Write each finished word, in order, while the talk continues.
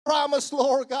promise,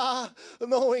 Lord God,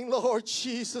 knowing, Lord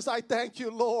Jesus, I thank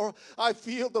you, Lord. I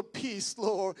feel the peace,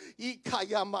 Lord.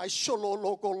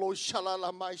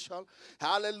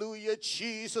 Hallelujah,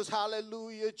 Jesus.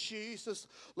 Hallelujah, Jesus.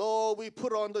 Lord, we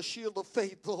put on the shield of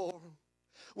faith, Lord.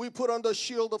 We put on the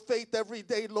shield of faith every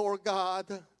day, Lord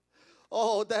God.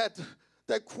 Oh, that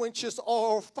quenches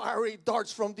all fiery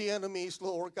darts from the enemies,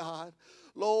 Lord God.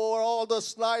 Lord, all the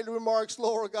snide remarks,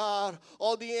 Lord God,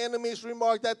 all the enemy's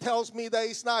remark that tells me that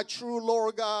it's not true,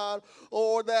 Lord God,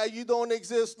 or that you don't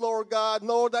exist, Lord God,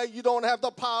 nor that you don't have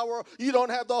the power, you don't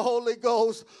have the Holy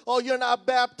Ghost, or you're not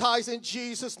baptized in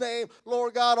Jesus' name,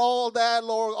 Lord God, all that,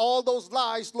 Lord, all those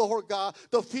lies, Lord God,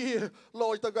 the fear,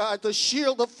 Lord God, the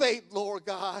shield of faith, Lord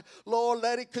God, Lord,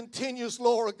 let it continues,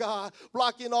 Lord God,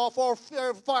 blocking off all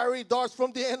fiery darts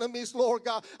from the enemies, Lord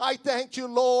God. I thank you,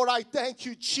 Lord, I thank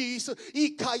you, Jesus.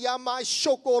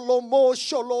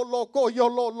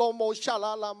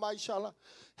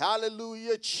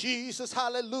 Hallelujah, Jesus.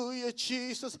 Hallelujah,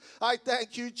 Jesus. I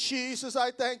thank you, Jesus. I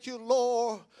thank you,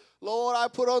 Lord. Lord, I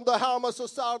put on the helmet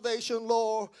of salvation,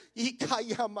 Lord.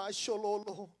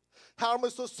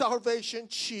 Helmet of salvation,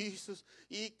 Jesus.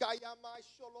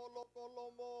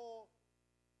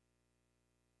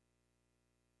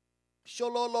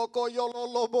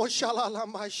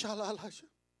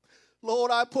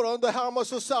 Lord, I put on the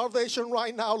helmet of salvation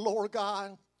right now, Lord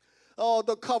God. Oh,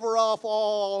 the cover off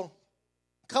all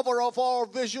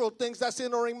visual things that's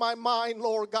entering my mind,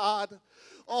 Lord God.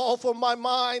 Oh, for my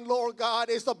mind, Lord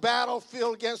God, is the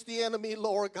battlefield against the enemy,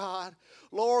 Lord God.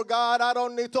 Lord God, I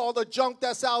don't need all the junk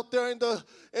that's out there in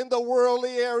the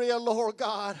worldly area, Lord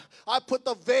God. I put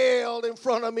the veil in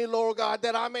front of me, Lord God,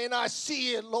 that I may not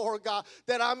see it, Lord God,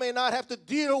 that I may not have to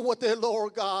deal with it,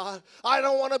 Lord God. I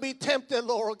don't want to be tempted,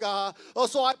 Lord God. Oh,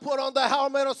 so I put on the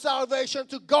helmet of salvation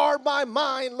to guard my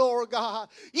mind, Lord God.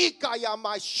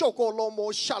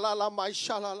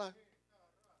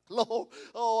 Lord,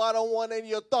 oh, I don't want any of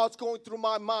your thoughts going through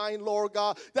my mind, Lord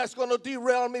God. That's going to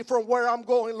derail me from where I'm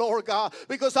going, Lord God,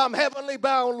 because I'm heavenly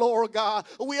bound, Lord God.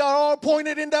 We are all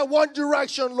pointed in that one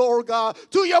direction, Lord God,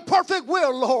 to your perfect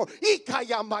will, Lord.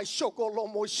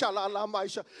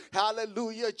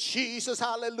 Hallelujah, Jesus,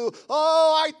 hallelujah.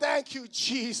 Oh, I thank you,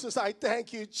 Jesus. I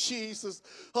thank you, Jesus.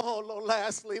 Oh, Lord,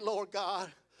 lastly, Lord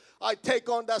God, I take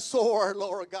on that sword,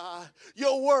 Lord God.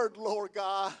 Your word, Lord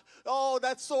God. Oh,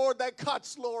 that sword that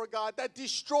cuts, Lord God, that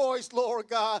destroys, Lord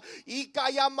God.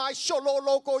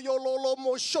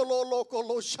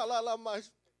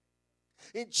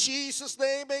 In Jesus'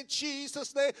 name, in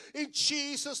Jesus' name, in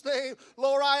Jesus' name.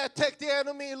 Lord, I attack the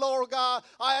enemy, Lord God.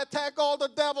 I attack all the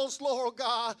devils, Lord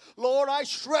God. Lord, I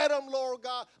shred them, Lord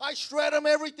God. I shred them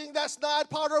everything that's not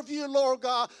part of you, Lord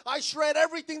God. I shred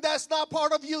everything that's not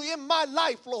part of you in my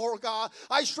life, Lord God.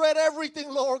 I shred everything,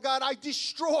 Lord God. I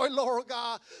destroy, Lord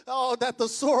God. Oh, that the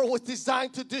sword was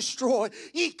designed to destroy.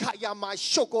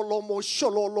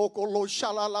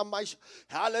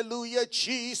 Hallelujah,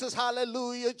 Jesus.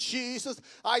 Hallelujah, Jesus.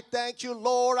 I thank you,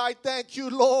 Lord. I thank you,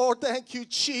 Lord. Thank you,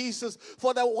 Jesus,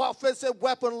 for that offensive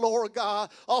weapon, Lord God.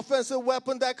 Offensive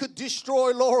weapon that could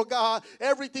destroy, Lord God,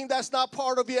 everything that's not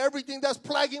part of you, everything that's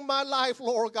plaguing my life,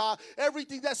 Lord God,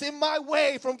 everything that's in my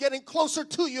way from getting closer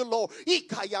to you, Lord.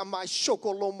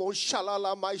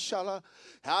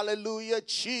 Hallelujah,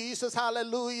 Jesus.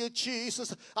 Hallelujah,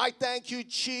 Jesus. I thank you,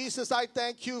 Jesus. I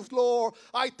thank you, Lord.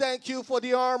 I thank you for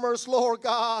the armors, Lord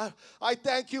God. I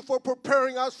thank you for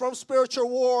preparing us from spiritual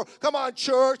war. Come on,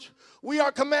 church. We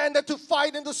are commanded to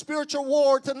fight in the spiritual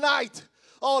war tonight.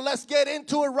 Oh, let's get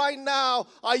into it right now.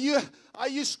 Are you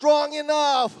strong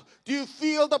enough? Do you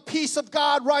feel the peace of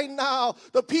God right now?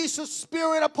 The peace of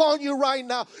spirit upon you right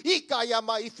now?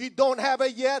 If you don't have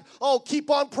it yet, oh,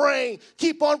 keep on praying.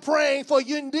 Keep on praying, for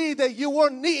you need it. You will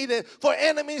need it. For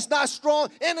enemies not strong,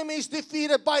 enemies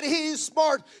defeated, but he is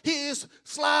smart. He is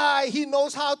sly. He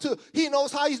knows how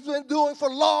he's been doing for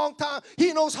a long time.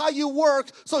 He knows how you work.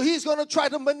 So he's going to try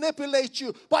to manipulate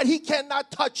you, but he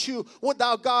cannot touch you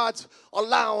without God's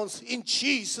allowance in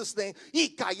Jesus' name.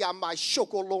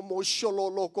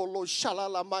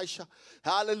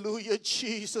 Hallelujah,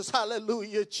 Jesus.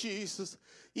 Hallelujah, Jesus.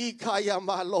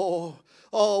 My Lord.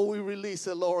 Oh, we release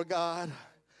it, Lord God.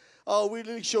 Oh, we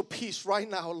release your peace right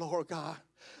now, Lord God.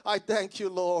 I thank you,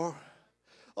 Lord.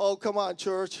 Oh, come on,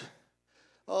 church.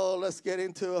 Oh, let's get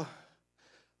into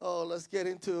a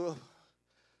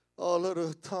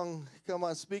little tongue. Come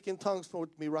on, speak in tongues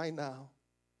with me right now.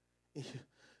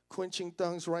 Quenching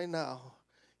tongues right now.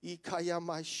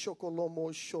 Ikayama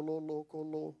shokolomo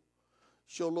shololokolo.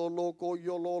 Shololoko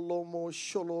yololomo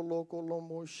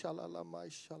shololokolomo shalalamai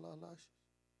shalalash.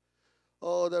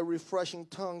 Oh, the refreshing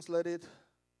tongues, let it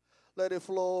Let it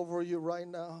flow over you right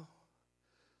now.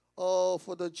 Oh,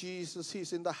 for the Jesus,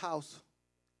 he's in the house.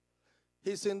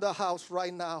 He's in the house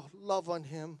right now. Love on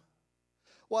him.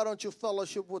 Why don't you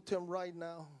fellowship with him right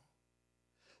now?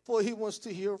 For he wants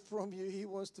to hear from you. He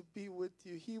wants to be with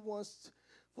you. He wants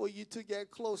for you to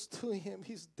get close to him.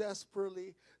 He's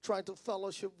desperately trying to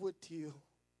fellowship with you.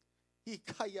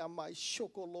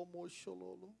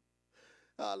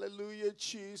 Hallelujah,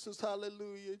 Jesus.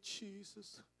 Hallelujah,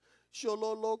 Jesus.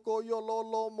 Shololoko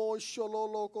yololomo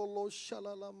shololoko lo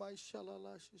shalalamai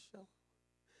shalalashisha.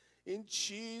 In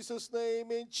Jesus'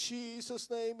 name, in Jesus'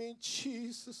 name, in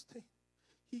Jesus' name.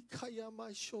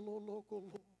 Hikayamai shololoko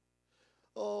lo.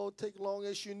 Oh, take long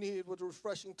as you need with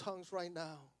refreshing tongues right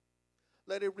now.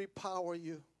 Let it repower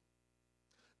you.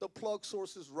 The plug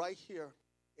source is right here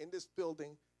in this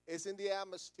building. It's in the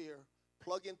atmosphere.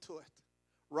 Plug into it.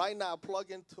 Right now,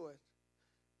 plug into it.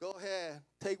 Go ahead.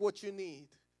 Take what you need.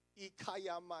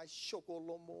 Ikayamai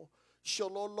shokolomo.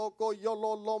 Shololoko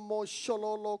yololomo.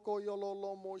 Shololoko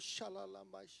yololomo.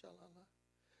 Shalalamai shalala.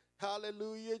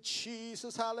 Hallelujah,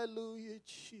 Jesus. Hallelujah,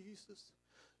 Jesus.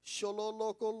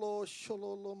 Shololoko lo.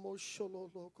 Shololomo.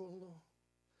 Shololoko lo.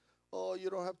 Oh, you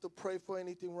don't have to pray for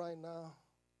anything right now.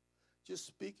 Just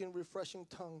speak in refreshing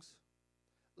tongues.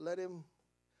 Let him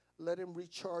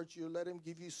recharge you. Let him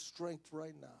give you strength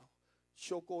right now.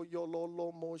 Shoko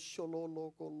yololomo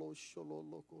shololoko lo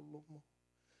shololoko lomo.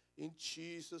 In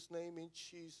Jesus' name, in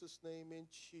Jesus' name, in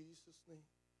Jesus' name.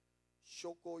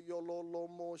 Shoko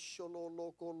yololomo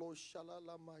shololoko lo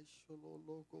shalalamai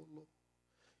shololoko lo.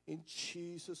 In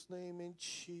Jesus' name, in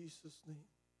Jesus' name.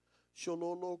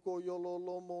 Shololoko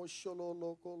yololomo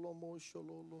shololoko lomo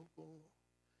shololoko.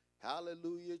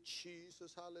 Hallelujah,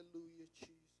 Jesus. Hallelujah,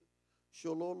 Jesus.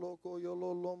 Shololoko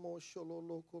yololomo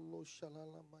shololoko lo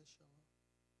shalalamai shalala.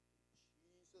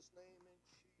 In Jesus' name, in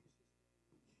Jesus' name, in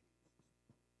Jesus.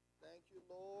 Thank you,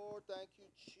 Lord. Thank you,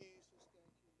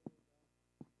 Jesus.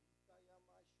 Thank you,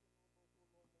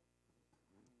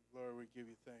 Lord. Lord, we give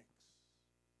you thanks.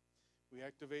 We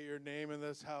activate your name in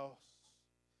this house.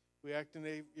 We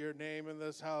activate your name in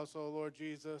this house, oh Lord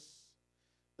Jesus,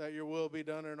 that your will be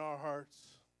done in our hearts.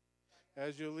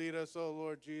 As you lead us, oh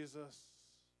Lord Jesus,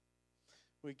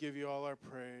 we give you all our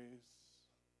praise.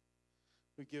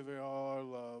 We give you all our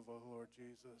love, oh Lord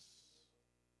Jesus.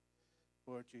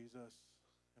 Lord Jesus,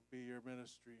 and be your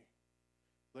ministry.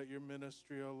 Let your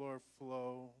ministry, oh Lord,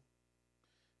 flow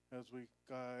as we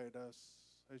guide us,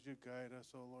 as you guide us,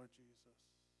 oh Lord Jesus.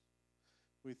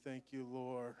 We thank you,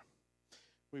 Lord.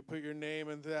 We put your name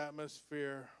in the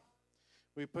atmosphere.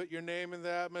 We put your name in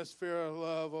the atmosphere of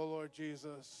love, oh Lord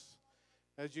Jesus,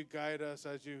 as you guide us,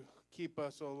 as you keep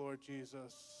us, oh Lord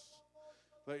Jesus.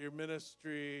 Let your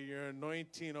ministry, your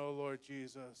anointing, oh Lord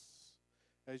Jesus,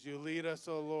 as you lead us,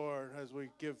 oh Lord, as we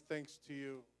give thanks to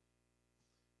you,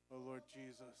 oh Lord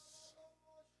Jesus.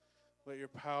 Let your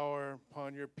power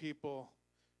upon your people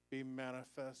be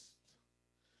manifest.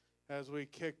 As we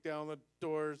kick down the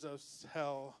doors of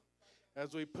hell,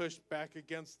 as we push back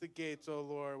against the gates, oh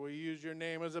Lord, we use your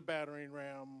name as a battering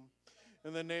ram.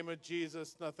 In the name of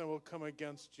Jesus, nothing will come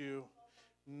against you.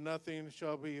 Nothing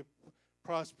shall be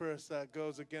prosperous that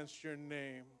goes against your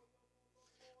name.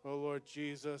 Oh Lord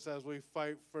Jesus, as we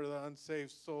fight for the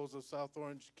unsaved souls of South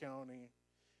Orange County,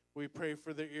 we pray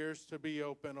for their ears to be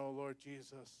open, oh Lord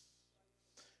Jesus.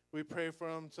 We pray for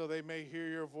them so they may hear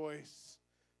your voice,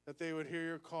 that they would hear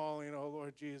your calling, oh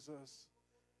Lord Jesus.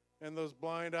 And those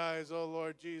blind eyes, oh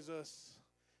Lord Jesus,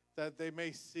 that they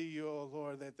may see you, oh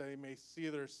Lord, that they may see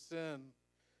their sin,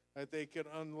 that they can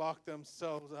unlock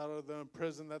themselves out of the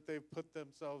prison that they've put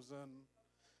themselves in.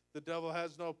 The devil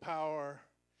has no power.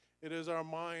 It is our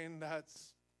mind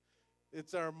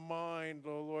it's our mind,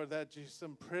 oh Lord, that just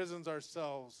imprisons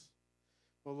ourselves.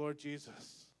 Oh Lord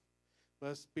Jesus,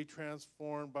 let's be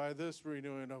transformed by this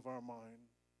renewing of our mind,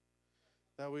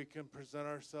 that we can present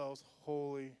ourselves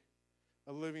holy,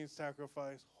 a living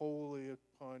sacrifice, holy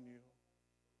upon you.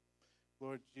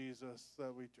 Lord Jesus,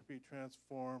 that we be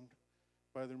transformed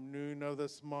by the renewing of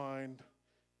this mind,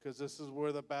 because this is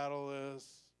where the battle is.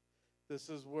 This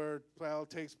is where battle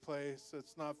takes place.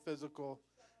 It's not physical,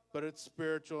 but it's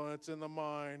spiritual, and it's in the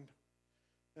mind.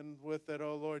 And with it,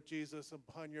 oh Lord Jesus,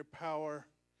 upon your power,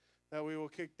 that we will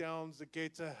kick down the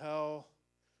gates of hell.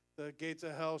 The gates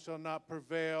of hell shall not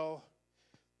prevail.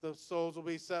 The souls will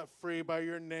be set free by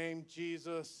your name,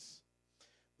 Jesus.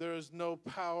 There is no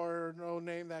power, no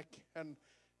name that can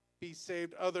be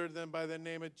saved other than by the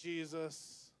name of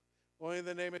Jesus. Only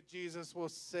the name of Jesus will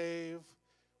save.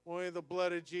 Only the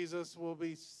blood of Jesus will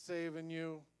be saving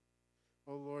you.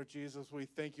 Oh, Lord Jesus, we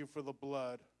thank you for the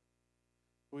blood.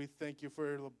 We thank you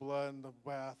for the blood and the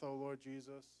bath, oh, Lord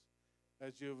Jesus.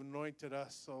 as you have anointed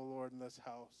us, O Lord, in this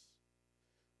house.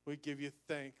 We give you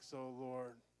thanks, O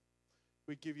Lord.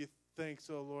 We give you thanks,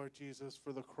 O Lord Jesus,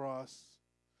 for the cross.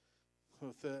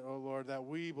 With it, O Lord, that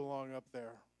we belong up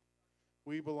there.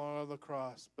 We belong on the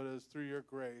cross, but it is through your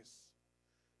grace.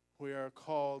 We are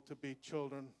called to be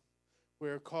children. We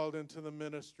are called into the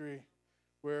ministry.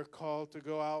 We are called to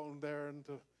go out in there and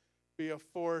to be a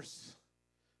force.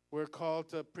 We're called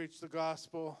to preach the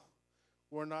gospel.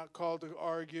 We're not called to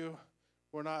argue.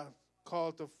 We're not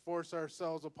called to force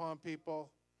ourselves upon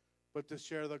people, but to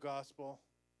share the gospel.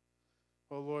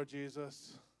 Oh, Lord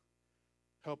Jesus,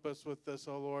 help us with this,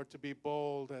 oh, Lord, to be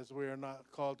bold as we are not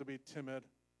called to be timid.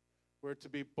 We're to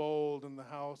be bold in the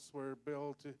house. We're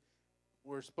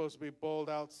supposed to be bold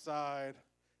outside.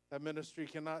 That ministry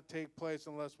cannot take place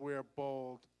unless we are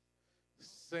bold.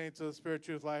 Saints of the Spirit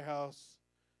Truth Lighthouse,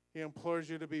 he implores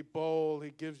you to be bold.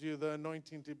 He gives you the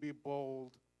anointing to be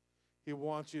bold. He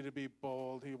wants you to be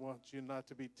bold. He wants you not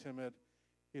to be timid.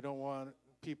 He don't want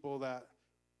people that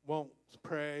won't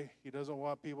pray. He doesn't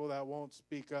want people that won't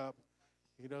speak up.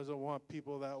 He doesn't want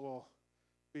people that will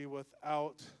be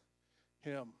without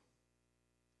him,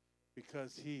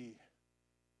 because he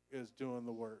is doing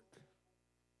the work.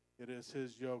 It is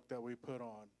his yoke that we put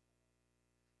on.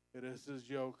 It is his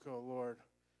yoke, oh Lord,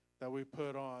 that we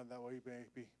put on, that we may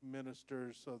be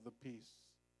ministers of the peace.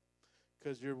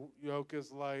 Because your yoke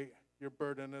is light, your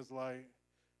burden is light.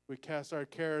 We cast our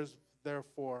cares,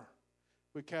 therefore.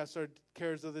 We cast our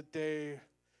cares of the day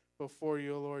before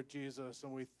you, Lord Jesus,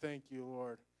 and we thank you,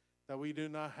 Lord, that we do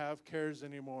not have cares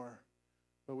anymore,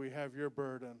 but we have your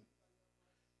burden.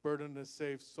 Burden to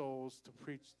save souls, to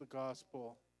preach the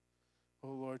gospel. Oh,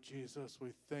 Lord Jesus, we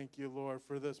thank you, Lord,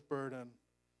 for this burden,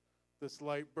 this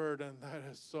light burden that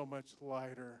is so much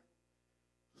lighter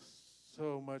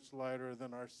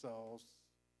than ourselves.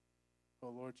 Oh,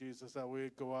 Lord Jesus, that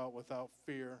we go out without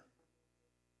fear.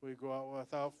 We go out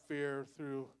without fear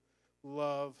through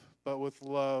love, but with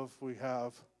love we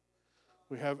have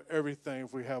everything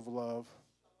if we have love.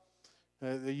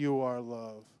 That you are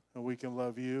love, and we can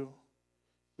love you.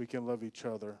 We can love each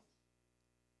other.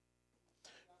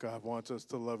 God wants us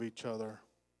to love each other.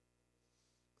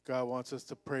 God wants us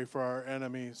to pray for our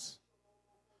enemies.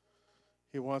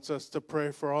 He wants us to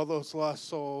pray for all those lost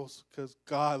souls because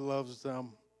God loves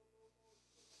them.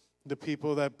 The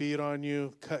people that beat on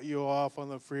you, cut you off on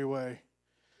the freeway,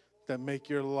 that make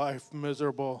your life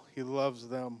miserable, he loves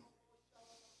them.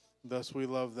 Thus we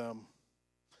love them.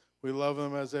 We love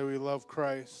them as we love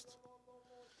Christ.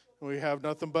 We have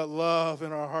nothing but love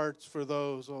in our hearts for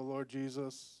those, oh Lord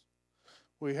Jesus.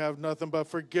 We have nothing but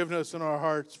forgiveness in our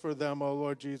hearts for them, oh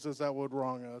Lord Jesus, that would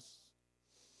wrong us.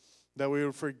 That we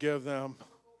would forgive them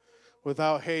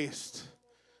without haste,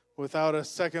 without a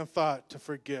second thought to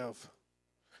forgive.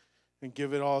 And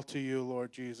give it all to you,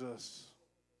 Lord Jesus.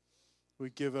 We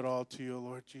give it all to you,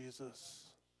 Lord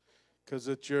Jesus. Because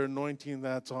it's your anointing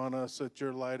that's on us, that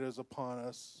your light is upon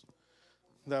us.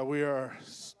 That we are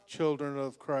children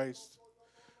of Christ.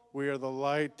 We are the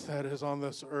light that is on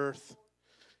this earth.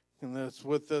 And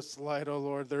with this light, oh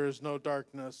Lord, there is no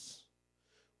darkness.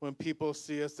 When people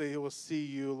see us, they will see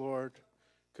you, Lord,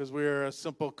 because we are a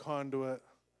simple conduit.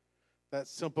 That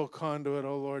simple conduit,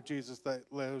 oh Lord Jesus, that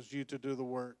allows you to do the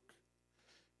work.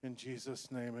 In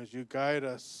Jesus' name, as you guide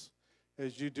us,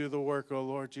 as you do the work, oh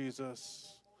Lord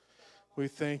Jesus, we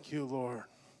thank you, Lord.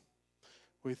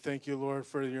 We thank you, Lord,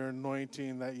 for your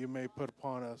anointing that you may put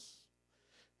upon us.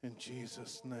 In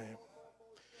Jesus' name.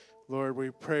 Lord, we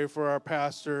pray for our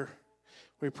pastor.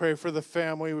 We pray for the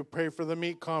family. We pray for the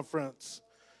meat conference.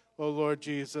 Oh, Lord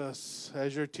Jesus,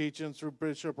 as your teaching through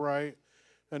Bishop Wright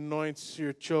anoints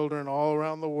your children all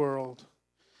around the world,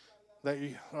 that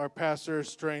our pastor is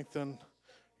strengthened.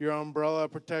 Your umbrella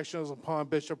of protection is upon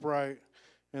Bishop Wright,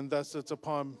 and thus it's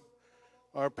upon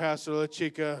our pastor, La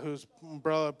Chica, whose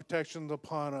umbrella of protection is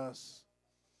upon us.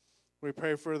 We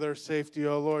pray for their safety,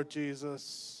 O Lord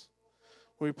Jesus.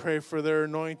 We pray for their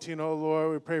anointing, O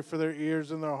Lord. We pray for their ears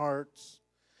and their hearts.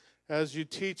 As you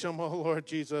teach them, O Lord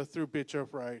Jesus, through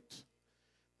Bishop Wright,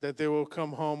 that they will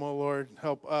come home, O Lord, and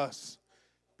help us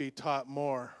be taught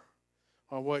more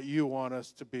on what you want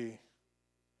us to be.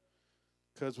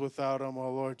 Because without them,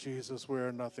 oh Lord Jesus, we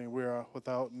are nothing. We are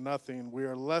without nothing. We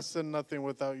are less than nothing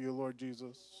without you, Lord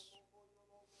Jesus.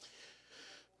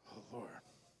 Oh Lord.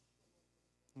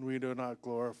 We do not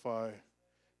glorify.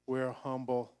 We are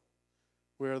humble.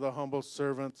 We are the humble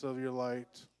servants of your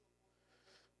light.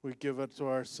 We give it to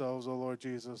ourselves, oh Lord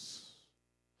Jesus.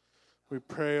 We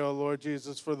pray, oh Lord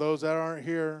Jesus, for those that aren't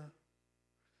here,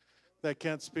 that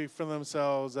can't speak for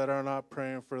themselves, that are not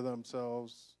praying for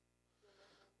themselves.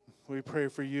 We pray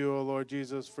for you, O Lord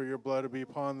Jesus, for your blood to be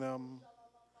upon them.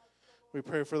 We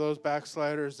pray for those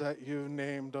backsliders that you've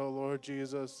named, O Lord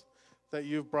Jesus, that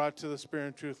you've brought to the Spirit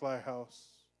and Truth Lighthouse.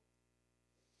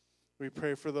 We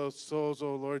pray for those souls,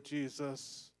 O Lord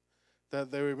Jesus, that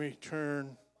they would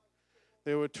return.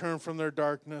 They would turn from their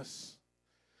darkness.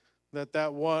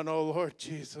 That one, O Lord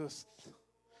Jesus,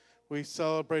 we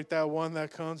celebrate that one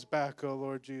that comes back, O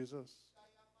Lord Jesus.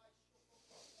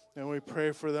 And we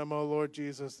pray for them, O Lord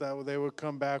Jesus, that they would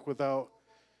come back without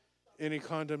any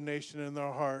condemnation in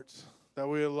their hearts. That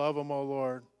we would love them, O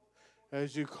Lord,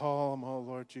 as you call them, O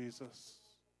Lord Jesus.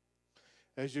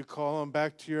 As you call them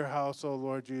back to your house, O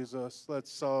Lord Jesus, let's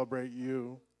celebrate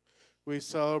you. We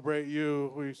celebrate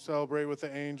you. We celebrate with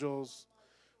the angels.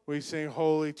 We sing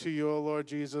holy to you, O Lord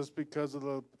Jesus, because of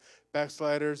the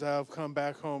backsliders that have come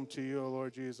back home to you, O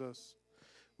Lord Jesus.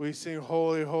 We sing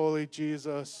holy, holy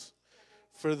Jesus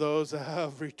for those that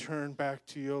have returned back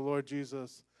to you, O Lord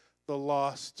Jesus, the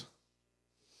lost.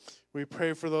 We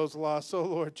pray for those lost, O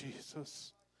Lord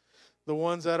Jesus, the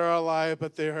ones that are alive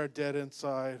but they are dead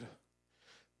inside,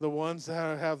 the ones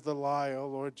that have the lie, O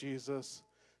Lord Jesus,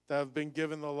 that have been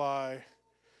given the lie.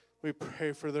 We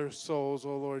pray for their souls,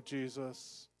 O Lord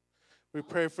Jesus. We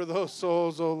pray for those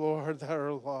souls, O Lord, that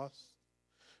are lost.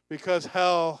 Because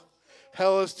hell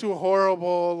is too horrible,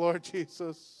 O Lord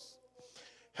Jesus.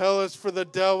 Hell is for the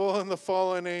devil and the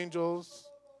fallen angels,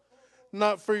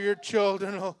 not for your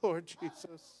children, O Lord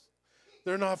Jesus.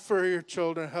 They're not for your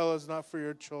children. Hell is not for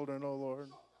your children, O Lord.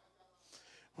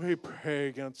 We pray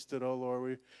against it, O Lord.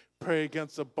 We pray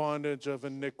against the bondage of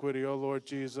iniquity, O Lord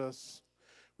Jesus.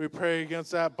 We pray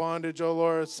against that bondage, O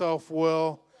Lord, of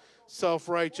self-will,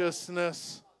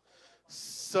 self-righteousness,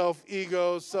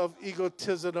 self-ego,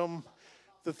 self-egotism,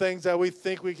 the things that we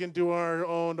think we can do on our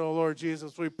own, oh Lord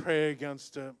Jesus, we pray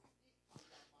against it.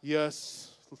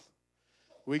 Yes,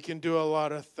 we can do a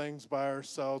lot of things by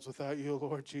ourselves without you,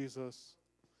 Lord Jesus,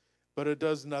 but it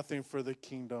does nothing for the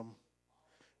kingdom.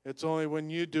 It's only when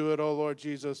you do it, oh Lord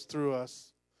Jesus, through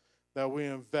us, that we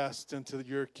invest into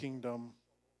your kingdom,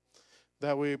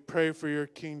 that we pray for your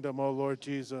kingdom, oh Lord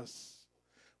Jesus.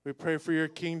 We pray for your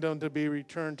kingdom to be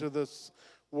returned to this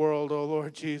world, O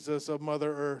Lord Jesus, of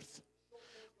Mother Earth.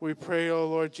 We pray, O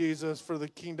Lord Jesus, for the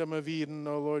kingdom of Eden,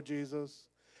 O Lord Jesus,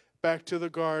 back to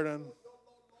the garden.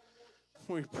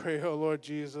 We pray, O Lord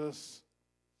Jesus.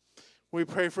 We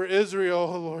pray for Israel,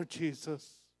 O Lord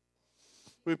Jesus.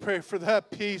 We pray for that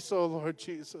peace, O Lord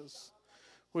Jesus.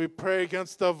 We pray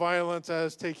against the violence that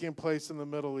is taking place in the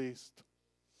Middle East.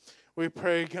 We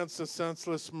pray against the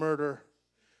senseless murder.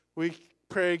 We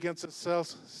pray against the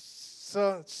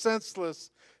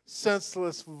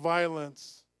senseless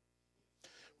violence.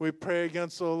 We pray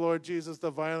against, oh Lord Jesus, the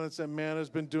violence that man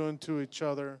has been doing to each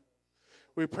other.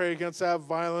 We pray against that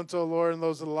violence, oh Lord, and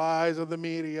those lies of the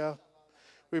media.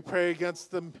 We pray against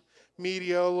the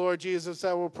media, oh Lord Jesus,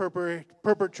 that will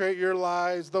perpetrate your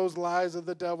lies, those lies of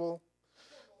the devil,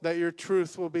 that your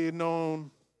truth will be known.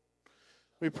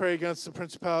 We pray against the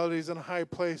principalities in high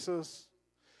places.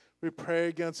 We pray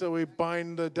against it. We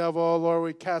bind the devil, oh Lord.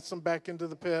 We cast him back into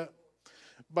the pit.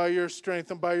 By your strength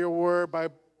and by your word, by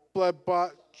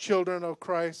blood-bought children of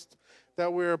Christ,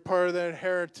 that we are part of the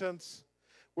inheritance.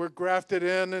 We're grafted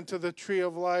into the tree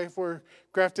of life. We're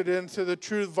grafted into the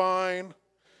true vine.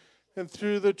 And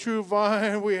through the true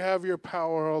vine, we have your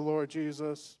power, oh Lord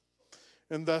Jesus.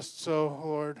 And thus so,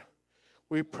 Lord,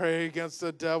 we pray against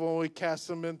the devil. We cast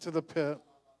him into the pit.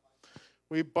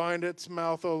 We bind its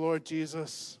mouth, oh Lord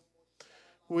Jesus.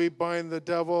 We bind the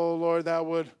devil, oh Lord, that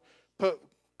would put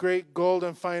great gold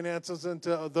and finances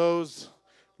into those,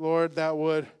 Lord, that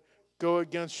would go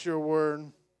against your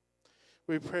word.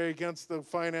 We pray against the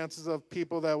finances of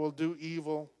people that will do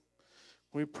evil.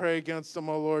 We pray against them,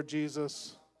 oh Lord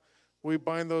Jesus. We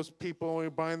bind those people, we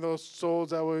bind those souls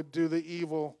that would do the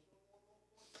evil,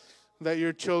 that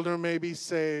your children may be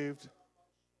saved.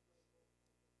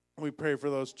 We pray for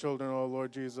those children, oh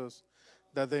Lord Jesus,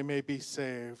 that they may be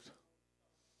saved.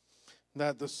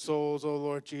 That the souls, oh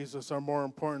Lord Jesus, are more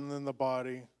important than the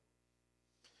body.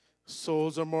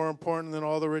 Souls are more important than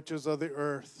all the riches of the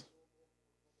earth.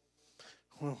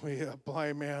 When we a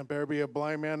blind man, better be a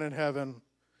blind man in heaven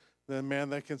than a man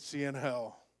that can see in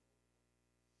hell.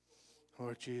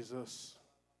 Lord Jesus,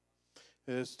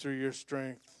 it is through your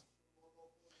strength,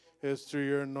 it is through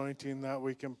your anointing that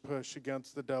we can push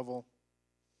against the devil.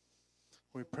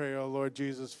 We pray, oh Lord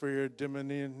Jesus, for your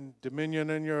dominion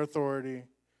and your authority.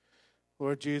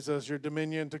 Lord Jesus, your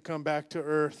dominion to come back to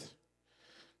earth,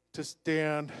 to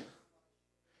stand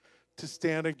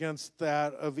against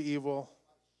that of evil.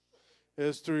 It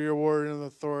is through your word and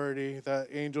authority that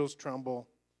angels tremble.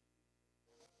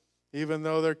 Even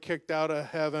though they're kicked out of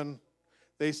heaven,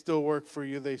 they still work for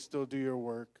you. They still do your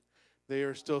work. They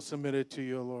are still submitted to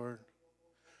you, Lord.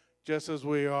 Just as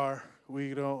we are,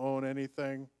 we don't own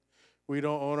anything. We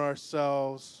don't own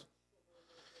ourselves.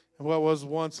 And what was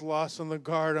once lost in the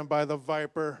garden by the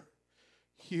viper,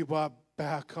 you bought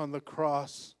back on the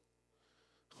cross.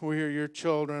 We are your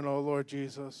children, O Lord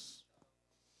Jesus.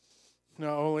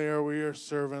 Not only are we your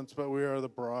servants, but we are the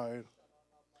bride.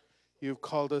 You've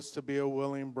called us to be a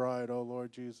willing bride, O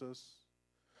Lord Jesus.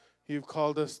 You've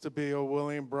called us to be a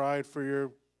willing bride for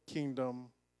your kingdom.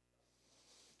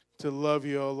 To love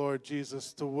you, O Lord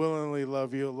Jesus, to willingly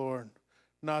love you, Lord,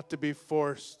 not to be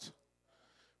forced.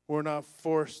 We're not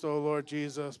forced, O Lord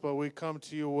Jesus, but we come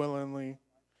to you willingly.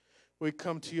 We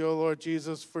come to you, O Lord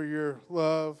Jesus, for your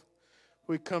love.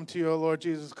 We come to you, O Lord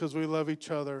Jesus, because we love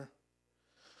each other.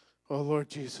 O Lord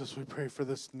Jesus, we pray for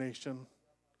this nation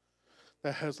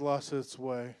that has lost its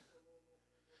way.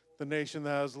 The nation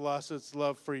that has lost its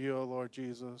love for you, O Lord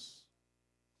Jesus.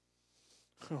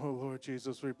 Oh, Lord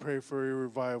Jesus, we pray for a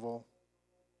revival.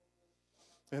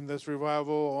 And this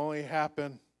revival will only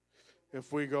happen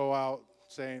if we go out,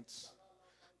 saints.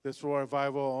 This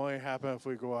revival will only happen if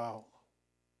we go out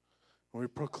and we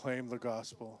proclaim the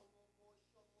gospel.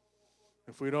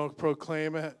 If we don't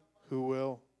proclaim it, who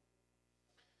will?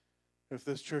 If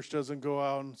this church doesn't go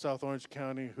out in South Orange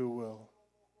County, who will?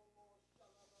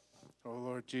 Oh,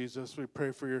 Lord Jesus, we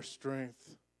pray for your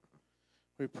strength.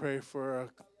 We pray for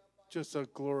just a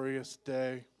glorious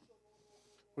day.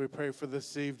 We pray for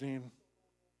this evening.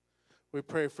 We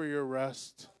pray for your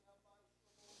rest.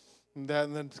 And that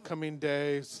in the coming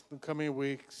days, the coming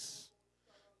weeks,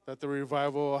 that the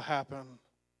revival will happen.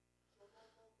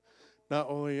 Not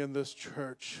only in this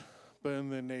church, but in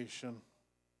the nation.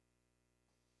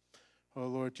 Oh,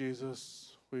 Lord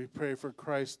Jesus, we pray for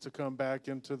Christ to come back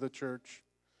into the church.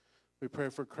 We pray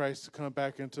for Christ to come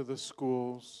back into the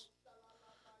schools,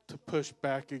 to push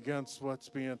back against what's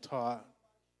being taught,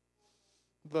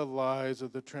 the lies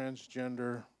of the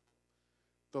transgender,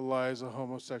 the lies of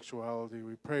homosexuality.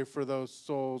 We pray for those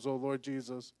souls, oh Lord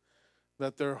Jesus,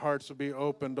 that their hearts would be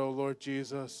opened, oh Lord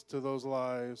Jesus, to those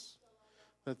lies,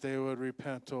 that they would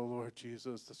repent, oh Lord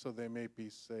Jesus, so they may be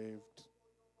saved.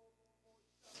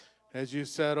 As you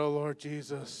said, oh Lord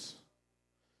Jesus,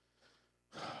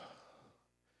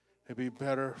 it'd be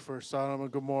better for Sodom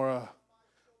and Gomorrah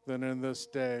than in this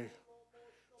day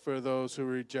for those who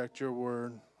reject your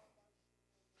word.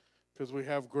 Because we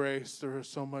have grace, there is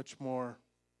so much more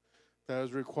that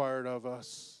is required of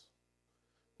us.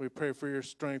 We pray for your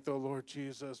strength, O Lord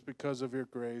Jesus, because of your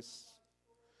grace.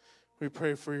 We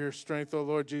pray for your strength, O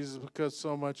Lord Jesus, because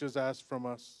so much is asked from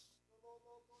us.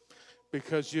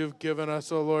 Because you've given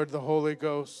us, O Lord, the Holy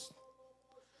Ghost.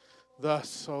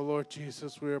 Thus, O Lord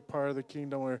Jesus, we are part of the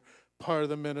kingdom. We're part of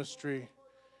the ministry.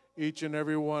 Each and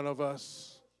every one of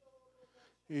us.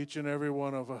 Each and every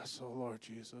one of us, O Lord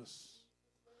Jesus.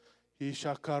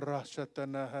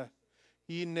 Ishakarashatanaha.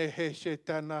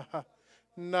 Ineheshetanaha.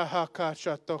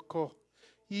 Nahakashatoko.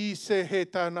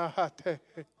 Isehetanahate.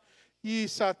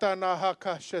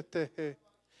 Isatanahakashetehe.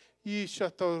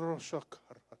 Ishatoroshakarashata.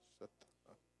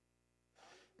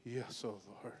 Yes, O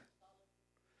Lord.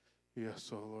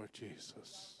 Yes, O Lord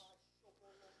Jesus.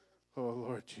 Oh,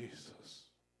 Lord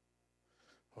Jesus.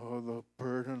 Oh, the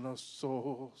burden of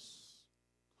souls.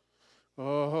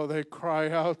 Oh, they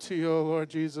cry out to you, O Lord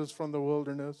Jesus, from the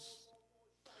wilderness.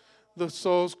 The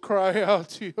souls cry out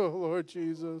to you, O Lord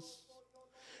Jesus.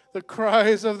 The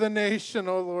cries of the nation,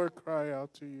 O Lord, cry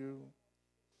out to you.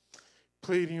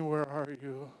 Pleading, where are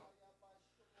you?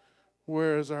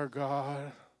 Where is our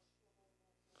God?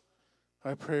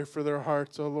 I pray for their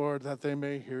hearts, O Lord, that they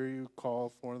may hear you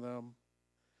call for them.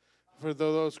 For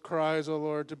those cries, O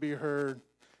Lord, to be heard.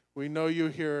 We know you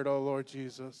hear it, O Lord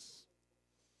Jesus.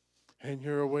 And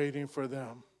you're waiting for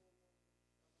them.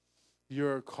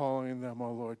 You're calling them,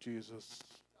 O Lord Jesus.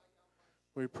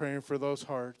 We're praying for those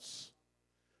hearts.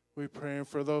 We're praying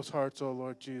for those hearts, O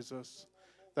Lord Jesus,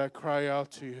 that cry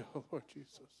out to you, O Lord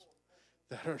Jesus,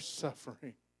 that are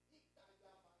suffering.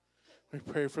 We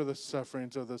pray for the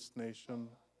sufferings of this nation,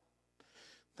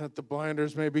 that the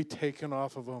blinders may be taken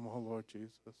off of them, O Lord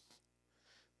Jesus,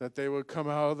 that they would come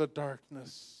out of the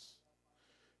darkness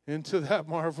into that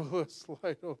marvelous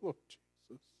light, O Lord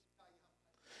Jesus,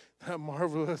 that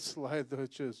marvelous light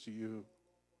which is you,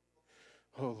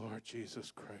 O Lord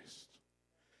Jesus Christ,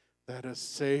 that has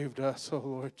saved us, O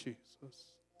Lord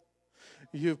Jesus.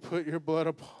 You've put your blood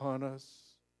upon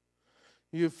us.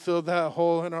 You've filled that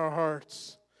hole in our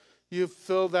hearts. You've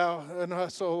filled out in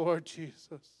us, O Lord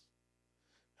Jesus.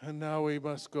 And now we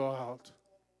must go out.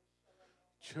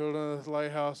 Children of the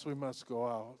lighthouse, we must go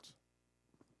out.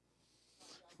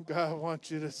 God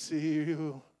wants you to see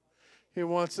you. He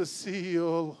wants to see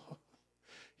you.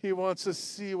 He wants to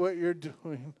see what you're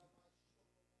doing.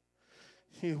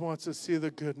 He wants to see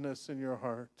the goodness in your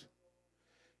heart.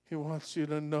 He wants you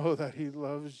to know that He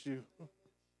loves you.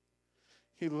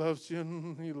 He loves you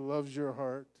and He loves your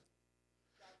heart.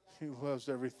 He loves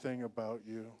everything about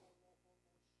you.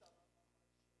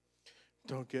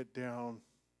 Don't get down.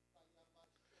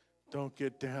 Don't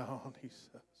get down, He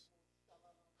says.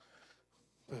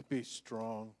 But be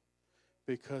strong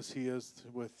because He is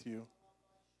with you.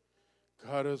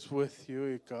 God is with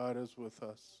you. God is with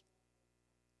us.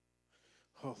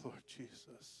 Oh, Lord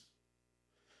Jesus,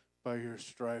 by your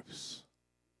stripes,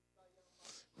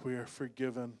 we are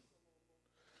forgiven.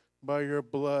 By your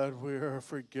blood, we are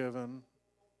forgiven.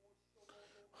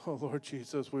 Oh, Lord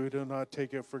Jesus, we do not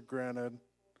take it for granted.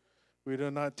 We do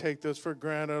not take this for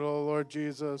granted, oh, Lord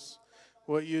Jesus,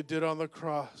 what you did on the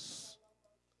cross.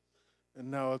 And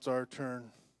now it's our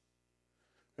turn.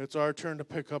 It's our turn to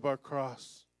pick up our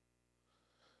cross,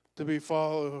 to be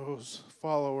followers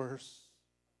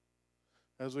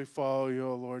as we follow you,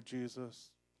 O Lord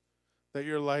Jesus. That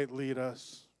your light lead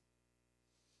us.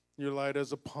 Your light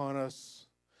is upon us,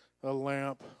 a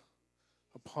lamp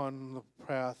upon the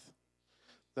path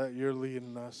that you're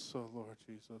leading us, O Lord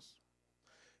Jesus.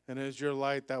 And it is your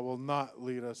light that will not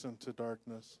lead us into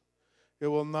darkness. It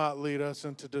will not lead us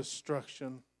into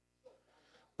destruction.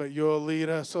 But you'll lead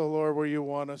us, O Lord, where you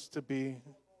want us to be.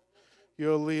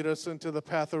 You'll lead us into the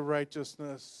path of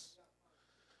righteousness.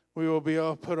 We will be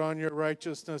all put on your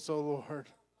righteousness, O Lord,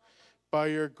 by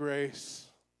your grace.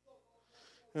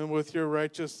 And with your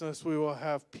righteousness, we will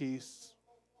have peace.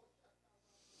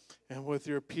 And with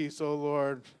your peace, O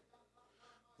Lord,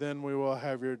 then we will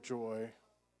have your joy.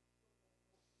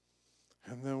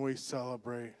 And then we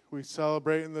celebrate. We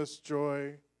celebrate in this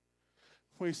joy.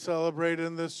 We celebrate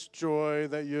in this joy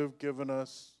that you have given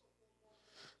us.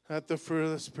 At the fruit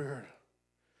of the Spirit,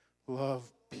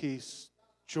 love, peace,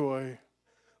 joy,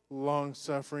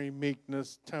 long-suffering,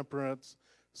 meekness, temperance,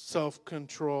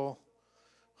 self-control,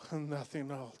 and nothing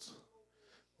else.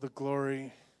 The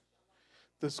glory,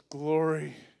 this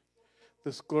glorious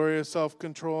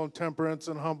self-control and temperance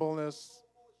and humbleness,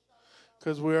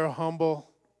 because we are humble.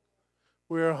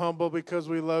 We are humble because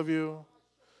we love you.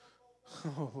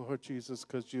 Oh, Lord Jesus,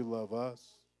 because you love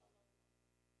us.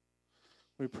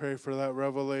 We pray for that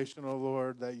revelation, oh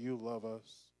Lord, that you love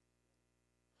us.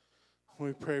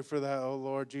 We pray for that, oh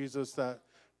Lord Jesus, that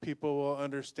people will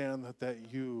understand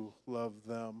that you love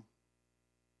them.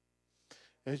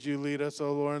 As you lead us,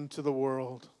 oh Lord, into the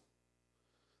world,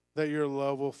 that your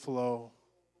love will flow.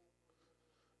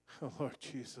 Oh Lord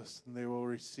Jesus, and they will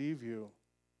receive you,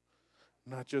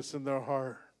 not just in their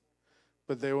heart,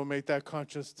 but they will make that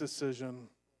conscious decision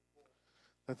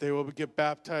that they will get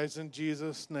baptized in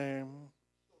Jesus' name.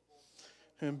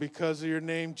 And because of your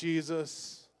name,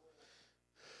 Jesus,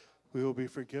 we will be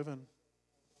forgiven.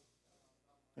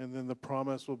 And then the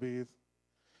promise will be,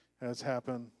 as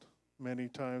happened many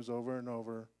times over and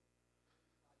over,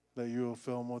 that you will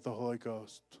fill them with the Holy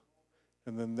Ghost.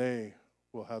 And then they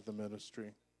will have the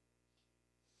ministry.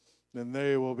 Then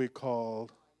they will be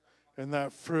called. And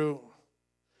that fruit,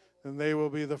 and they will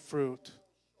be the fruit.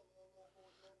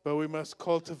 But we must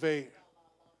cultivate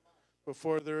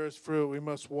before there is fruit. We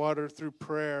must water through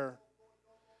prayer.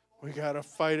 We got to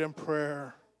fight in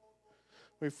prayer.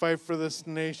 We fight for this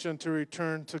nation to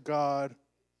return to God.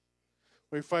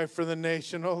 We fight for the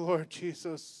nation, oh Lord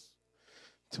Jesus,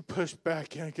 to push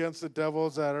back against the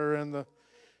devils that are in the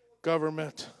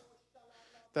government,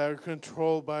 that are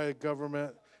controlled by a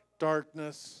government,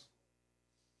 darkness.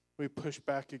 We push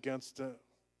back against it.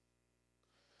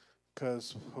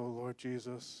 Because, oh Lord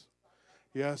Jesus,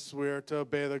 yes, we are to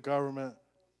obey the government,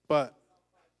 but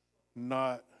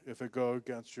not if it go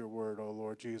against your word, oh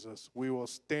Lord Jesus. We will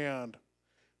stand.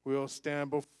 We will stand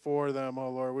before them, oh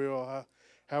Lord. We will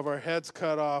have our heads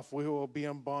cut off. We will be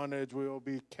in bondage. We will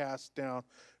be cast down.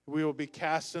 We will be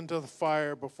cast into the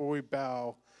fire before we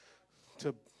bow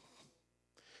to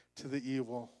the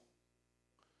evil.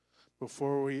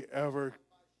 Before we ever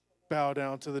bow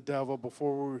down to the devil,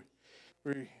 before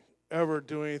we ever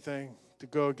do anything to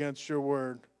go against your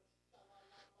word,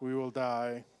 we will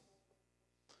die.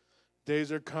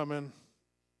 Days are coming.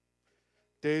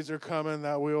 Days are coming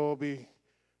that we will be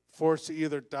forced to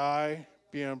either die,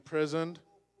 be imprisoned,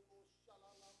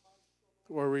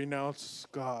 or renounce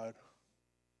God.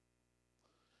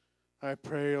 I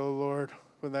pray, O Lord,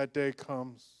 when that day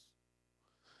comes,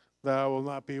 that I will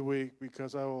not be weak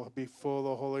because I will be full of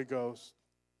the Holy Ghost.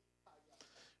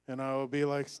 And I will be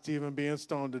like Stephen being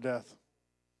stoned to death,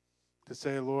 to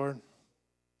say, Lord,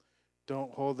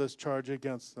 Don't hold this charge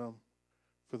against them,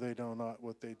 for they know not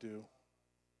what they do.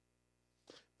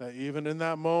 That even in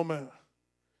that moment,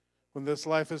 when this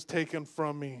life is taken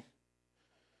from me,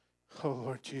 oh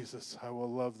Lord Jesus, I will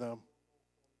love them.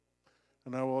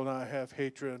 And I will not have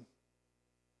hatred.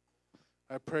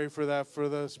 I pray for that for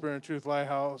the Spirit and Truth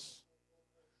Lighthouse.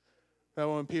 That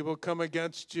when people come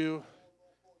against you,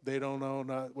 they don't know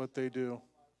not what they do.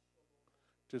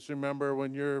 Just remember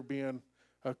when you're being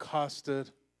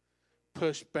accosted,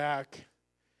 pushed back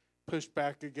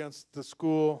against the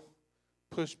school,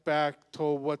 pushed back,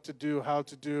 told what to do, how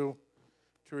to do,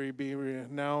 to be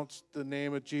renounced the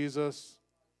name of Jesus.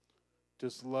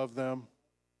 Just love them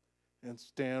and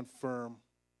stand firm.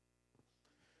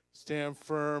 Stand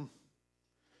firm,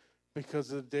 because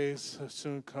the days are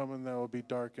soon coming that will be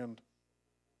darkened.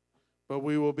 But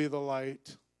we will be the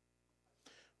light,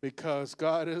 because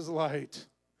God is light.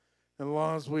 And as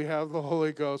long as we have the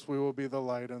Holy Ghost, we will be the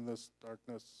light in this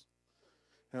darkness.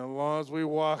 And as long as we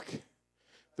walk,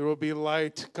 there will be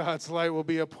light. God's light will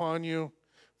be upon you,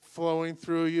 flowing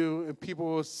through you, and people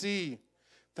will see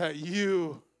that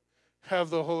you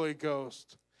have the Holy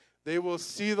Ghost. They will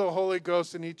see the Holy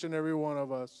Ghost in each and every one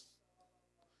of us,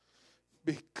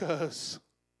 because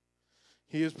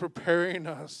He is preparing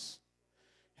us.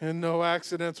 And no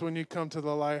accidents when you come to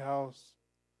the lighthouse.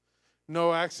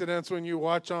 No accidents when you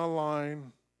watch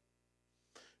online.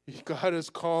 God is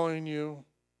calling you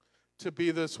to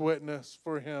be this witness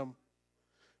for Him,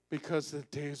 because the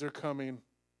days are coming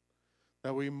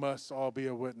that we must all be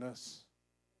a witness.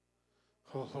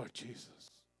 Oh, Lord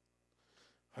Jesus.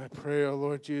 I pray, oh,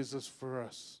 Lord Jesus, for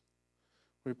us.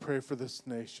 We pray for this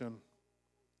nation.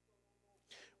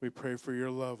 We pray for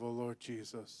your love, oh, Lord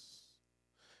Jesus.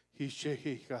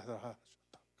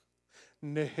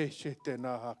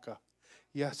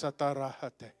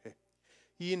 Yasatarahate.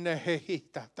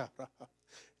 Inehitatara.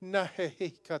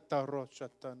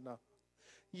 Nahehikataroshatana.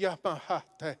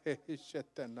 Yamahate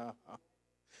shetana.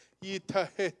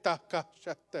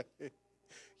 Itahetakashate.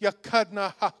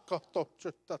 Yakadna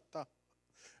hakatochutata.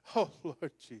 Oh,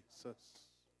 Lord Jesus.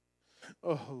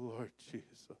 Oh, Lord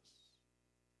Jesus.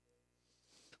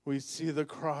 We see the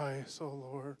cries, oh,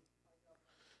 Lord.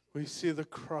 We see the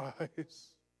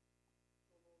cries.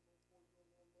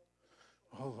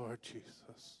 Oh, Lord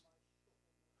Jesus.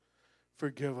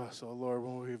 Forgive us, oh, Lord,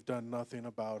 when we've done nothing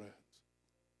about it.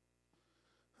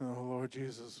 Oh, Lord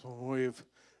Jesus, when we've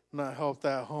not helped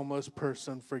that homeless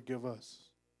person, forgive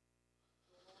us.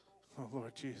 Oh,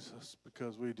 Lord Jesus,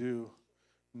 because we do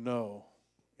know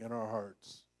in our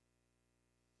hearts,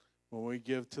 when we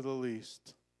give to the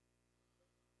least,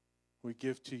 we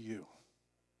give to you.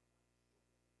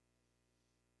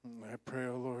 And I pray,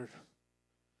 oh Lord,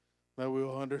 that we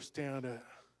will understand it.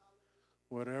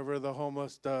 Whatever the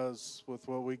homeless does with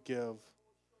what we give,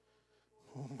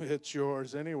 it's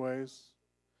yours anyways.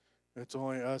 It's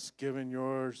only us giving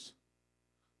yours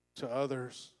to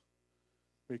others,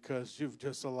 because you've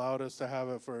just allowed us to have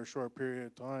it for a short period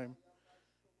of time.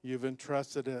 You've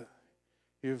entrusted it.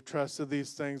 You've trusted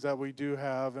these things that we do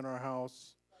have in our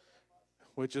house,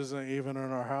 which isn't even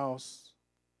in our house,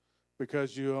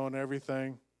 because you own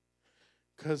everything.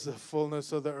 Because the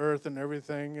fullness of the earth and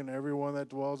everything and everyone that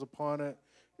dwells upon it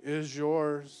is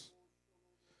yours.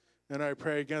 And I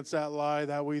pray against that lie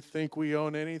that we think we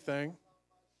own anything.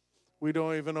 We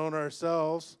don't even own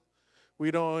ourselves. We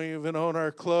don't even own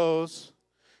our clothes.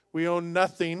 We own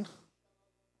nothing.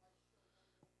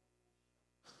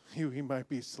 We might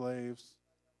be slaves.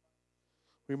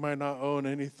 We might not own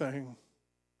anything.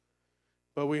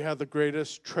 But we have the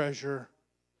greatest treasure.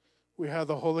 We have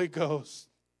the Holy Ghost.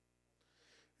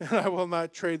 And I will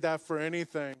not trade that for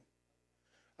anything.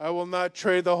 I will not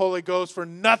trade the Holy Ghost for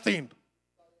nothing.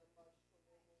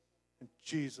 In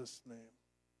Jesus' name.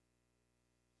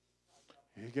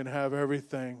 You can have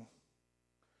everything.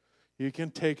 You can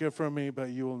take it from me,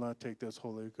 but you will not take this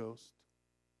Holy Ghost.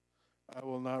 I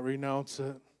will not renounce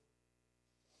it.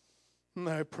 And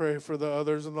I pray for the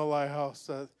others in the lighthouse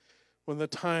that when the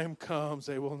time comes,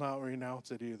 they will not renounce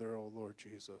it either, oh Lord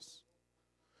Jesus.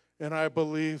 And I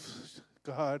believe,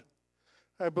 God,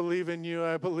 I believe in you.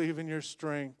 I believe in your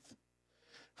strength.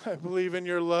 I believe in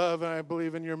your love, and I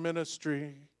believe in your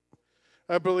ministry.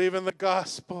 I believe in the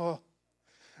gospel.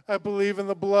 I believe in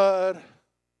the blood.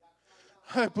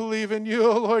 I believe in you,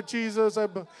 oh Lord Jesus. I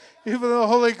believe in the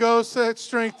Holy Ghost that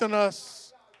strengthens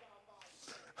us.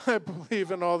 I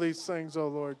believe in all these things, oh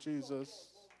Lord Jesus.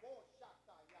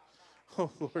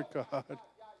 Oh Lord God.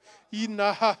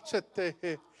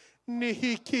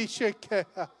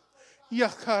 Nihikishekeha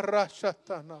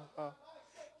yakarashatanaha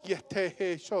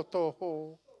yetehe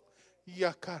shotoho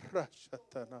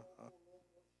yakarashatanaha.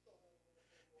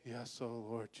 Yes, oh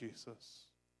Lord Jesus.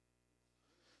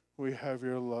 We have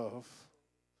your love,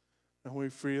 and we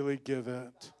freely give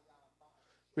it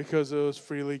because it was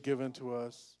freely given to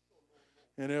us.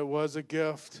 And it was a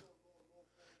gift.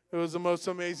 It was the most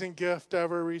amazing gift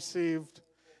ever received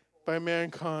by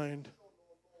mankind.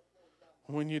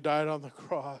 When you died on the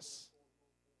cross,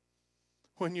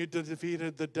 when you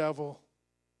defeated the devil,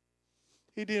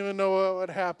 he didn't even know what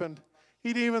happened.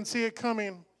 He didn't even see it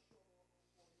coming.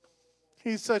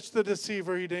 He's such the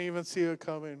deceiver, he didn't even see it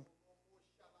coming.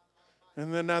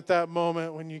 And then at that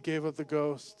moment when you gave up the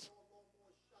ghost,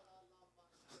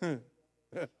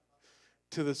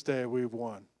 to this day we've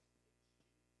won.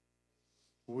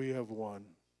 We have won.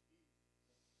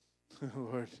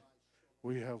 Lord,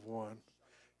 we have won.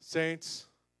 Saints,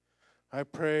 I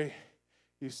pray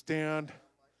you stand,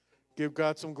 give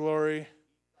God some glory.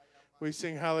 We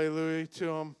sing hallelujah to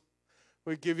him.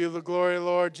 We give you the glory,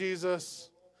 Lord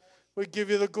Jesus. We give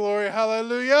you the glory,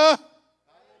 hallelujah.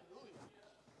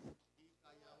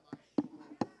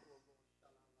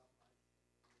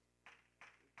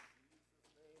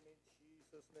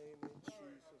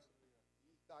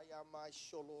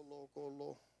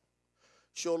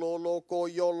 Shololoko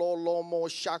yololomo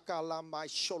shakalama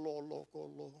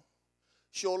shololoko.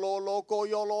 Shololoko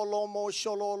yololomo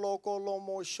shololoko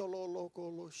lomo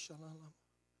shololoko lo shalalama.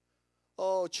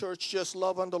 Oh, church, just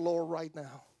love on the Lord right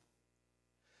now.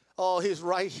 Oh, he's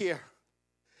right here.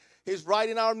 He's right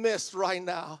in our midst right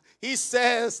now. He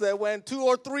says that when 2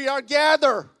 or 3 are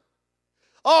gathered,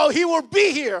 oh, he will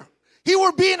be here. He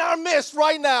will be in our midst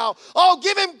right now. Oh,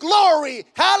 give him glory.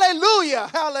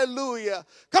 Hallelujah. Hallelujah.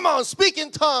 Come on, speak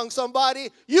in tongues, somebody.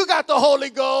 You got the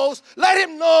Holy Ghost. Let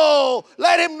him know.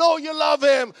 Let him know you love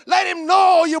him. Let him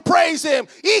know you praise him.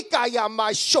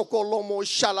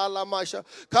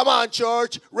 Come on,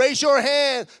 church. Raise your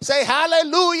hand. Say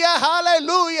hallelujah.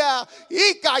 Hallelujah.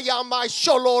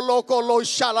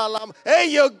 There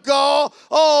you go.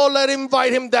 Oh, let him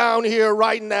invite him down here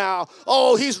right now.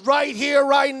 Oh, he's right here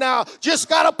right now. Just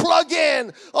got to plug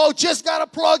in. Oh, just got to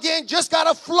plug in. Just got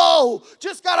to flow.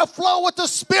 Just got to flow with the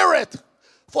Spirit.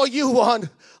 For you want.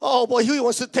 Oh, boy, he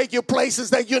wants to take you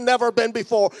places that you've never been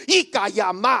before.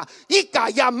 Ikayama.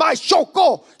 Ikayama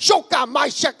shoko. Shokama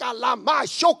shekalama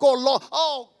shokolo.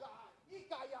 Oh,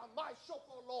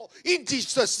 in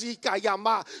Jesus,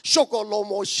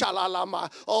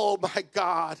 oh my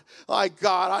God,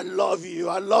 I love you.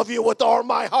 I love you with all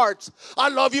my heart. I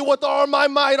love you with all my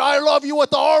might. I love you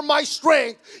with all my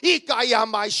strength.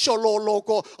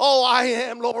 Oh, I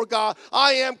am, Lord God.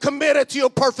 I am committed to your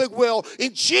perfect will.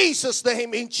 In Jesus'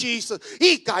 name, in Jesus.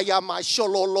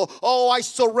 Oh, I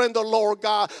surrender, Lord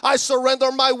God. I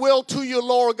surrender my will to you,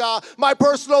 Lord God. My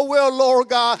personal will, Lord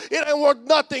God. It ain't worth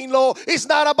nothing, Lord. It's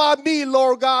not about me,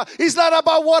 Lord God. It's not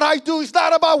about what I do. It's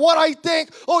not about what I think.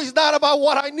 Oh, it's not about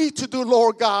what I need to do,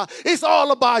 Lord God. It's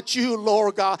all about you,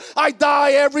 Lord God. I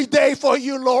die every day for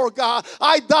you, Lord God.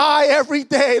 I die every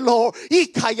day, Lord.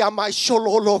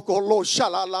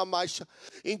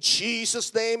 In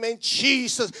Jesus' name, in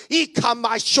Jesus.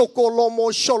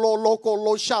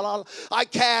 I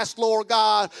cast, Lord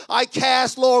God. I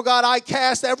cast, Lord God. I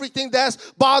cast everything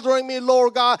that's bothering me,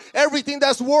 Lord God. Everything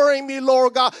that's worrying me,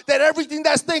 Lord God. That everything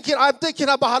that's I'm thinking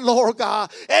about, Lord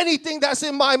God. Anything that's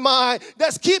in my mind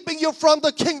that's keeping you from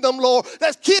the kingdom, Lord.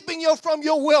 That's keeping you from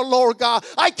your will, Lord God.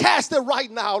 I cast it right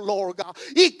now, Lord God.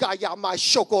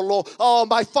 Oh,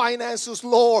 my finances,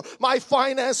 Lord. My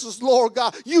finances, Lord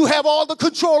God. You have all the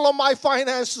control of my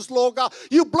finances, Lord God.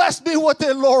 You blessed me with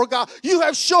it, Lord God. You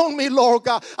have shown me, Lord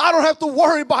God. I don't have to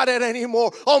worry about it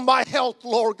anymore. On my health,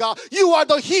 Lord God. You are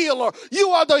the healer. You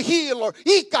are the healer.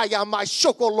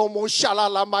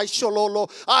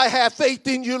 I have faith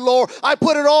in you, Lord. I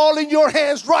put it all in your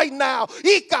hands right now.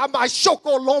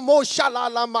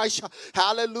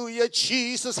 Hallelujah,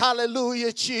 Jesus.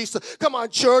 Hallelujah, Jesus. Come on,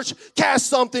 church. Cast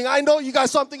something. I know you got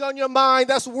something on your mind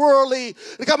that's worldly.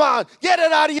 Come on. Get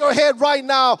it out of your head right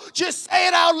now. Just say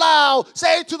it out loud.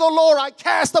 Say it to the Lord. I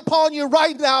cast upon you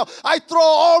right now. I throw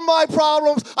all my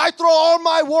problems. I throw all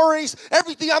my worries.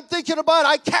 Everything I'm thinking about,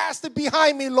 I cast it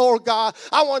behind me, Lord God.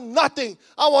 I want nothing.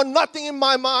 I want nothing in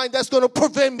my mind that's going to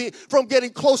prevent me from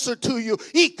getting closer to you.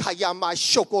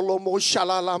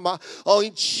 Oh,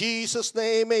 in Jesus'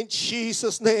 name, in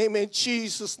Jesus' name, in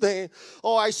Jesus' name.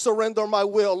 Oh, I surrender my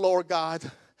will, Lord God.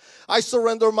 I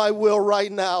surrender my will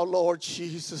right now, Lord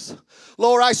Jesus.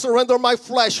 Lord, I surrender my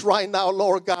flesh right now,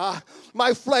 Lord God.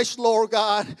 My flesh, Lord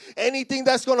God. Anything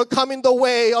that's going to come in the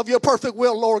way of your perfect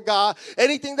will, Lord God.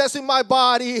 Anything that's in my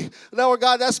body, Lord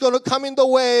God, that's going to come in the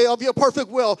way of your perfect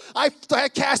will. I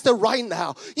cast it right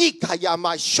now. For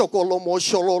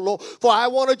I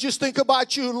want to just think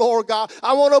about you, Lord God.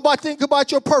 I want to think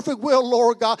about your perfect will,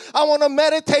 Lord God. I want to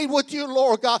meditate with you,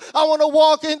 Lord God. I want to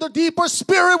walk in the deeper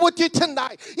spirit with you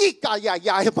tonight.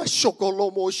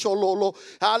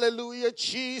 Hallelujah,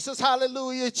 Jesus.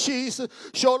 Hallelujah, Jesus.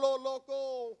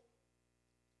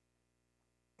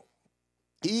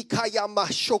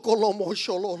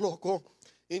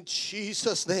 In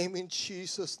Jesus' name, in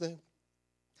Jesus' name.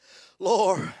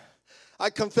 Lord, I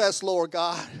confess, Lord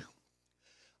God,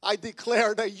 I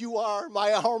declare that you are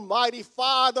my Almighty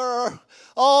Father.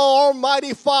 Oh,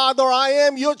 Almighty Father, I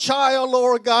am your child,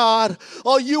 Lord God.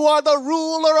 Oh, you are the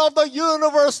ruler of the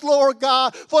universe, Lord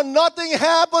God. For nothing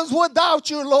happens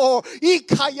without you, Lord.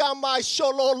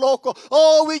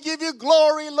 Oh, we give you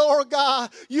glory, Lord God.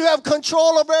 You have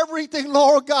control of everything,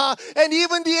 Lord God. And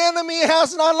even the enemy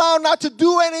has not allowed not to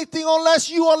do anything unless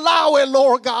you allow it,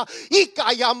 Lord God.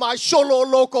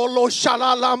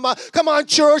 Come on,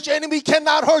 church. Enemy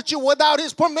cannot hurt you without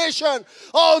his permission.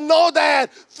 Oh, know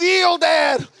that. Feel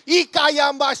that.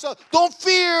 Don't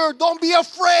fear. Don't be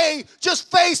afraid. Just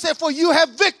face it, for you have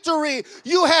victory.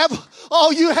 You have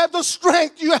the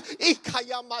strength. You have.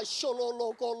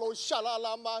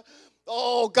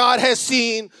 Oh, God has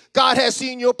seen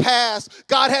your past.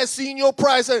 God has seen your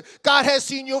present. God has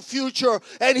seen your future,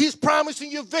 and he's promising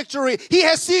you victory. He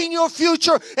has seen your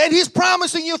future, and he's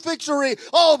promising you victory.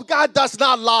 Oh, God does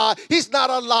not lie. He's not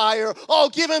a liar. Oh,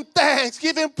 give him thanks.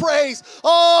 Give him praise.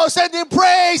 Oh, send him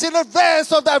praise in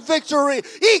advance of that victory.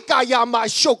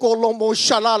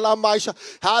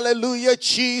 Hallelujah,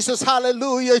 Jesus.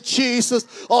 Hallelujah, Jesus.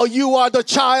 Oh, you are the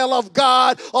child of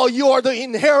God. Oh, you are the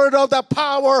inheritor of that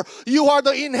power. You are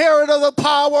the inheritor of the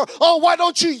power. Oh, why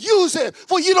don't you use it?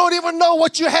 For you don't even know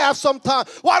what you have sometimes.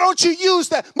 Why don't you use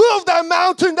that? Move that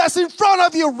mountain that's in front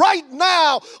of you right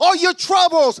now. All your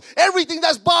troubles, everything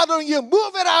that's bothering you,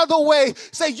 move it out of the way.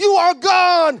 Say, you are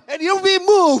gone, and you'll be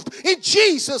moved in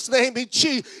Jesus' name.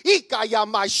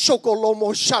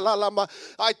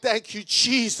 I thank you,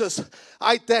 Jesus.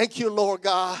 I thank you, Lord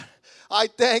God. I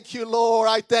thank you, Lord.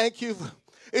 I thank you.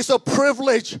 It's a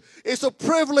privilege. It's a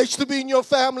privilege to be in your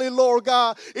family, Lord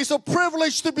God. It's a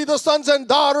privilege to be the sons and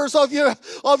daughters of you,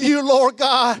 Lord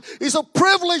God. It's a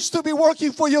privilege to be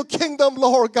working for your kingdom,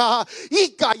 Lord God.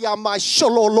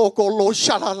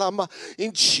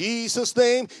 In Jesus'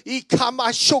 name.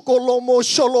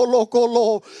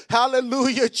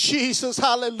 Hallelujah, Jesus.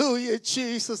 Hallelujah,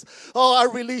 Jesus. Oh, I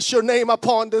release your name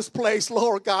upon this place,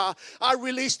 Lord God. I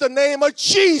release the name of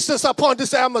Jesus upon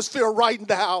this atmosphere right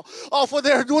now. Oh, for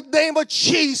the name of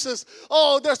Jesus.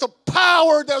 Oh, there's a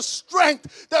power, there's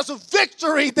strength, there's a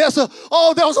victory, there's a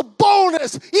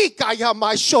bonus.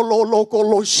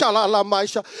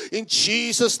 In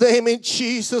Jesus' name,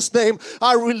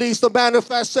 I release the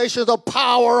manifestation of the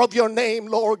power of your name,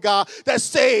 Lord God, that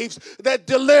saves, that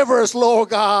delivers, Lord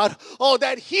God. Oh,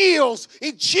 that heals.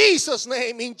 In Jesus'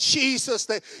 name, in Jesus'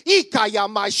 name.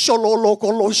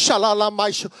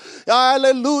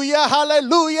 Hallelujah,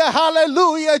 hallelujah,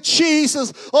 hallelujah,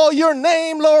 Jesus. Oh, your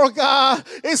name, Lord God,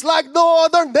 is like no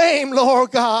other name,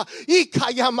 Lord God. In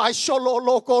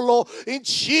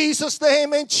Jesus'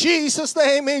 name, in Jesus'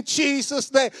 name, in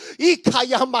Jesus' name.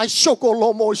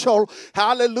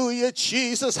 Hallelujah,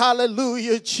 Jesus.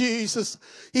 Hallelujah, Jesus.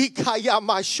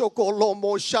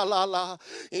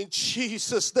 In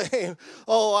Jesus' name.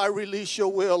 Oh, I release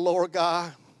your will, Lord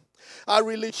God. I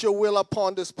release your will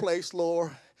upon this place,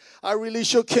 Lord. I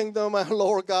release your kingdom,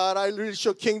 Lord God. I release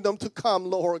your kingdom to come,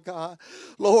 Lord God.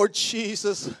 Lord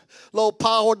Jesus, Lord,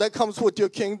 power that comes with your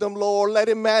kingdom, Lord, let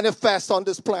it manifest on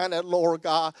this planet, Lord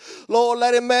God. Lord,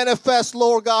 let it manifest,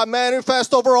 Lord God.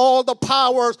 Manifest over all the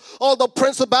powers, all the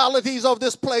principalities of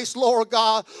this place, Lord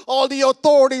God. All the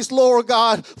authorities, Lord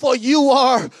God. For you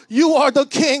are the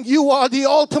king. You are the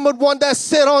ultimate one that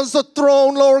sits on the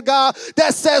throne, Lord God.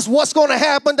 That says what's going to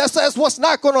happen. That says what's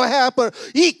not going to happen.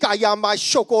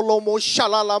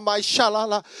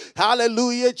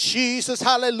 Hallelujah, Jesus.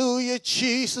 Hallelujah,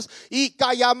 Jesus. In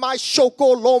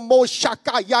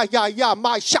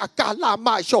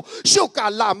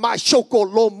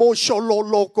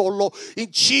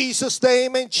Jesus'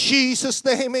 name, in Jesus'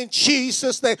 name, in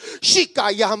Jesus' name.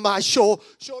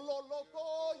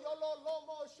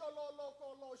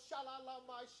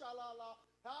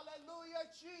 Hallelujah,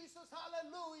 Jesus.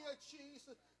 Hallelujah,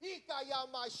 Jesus.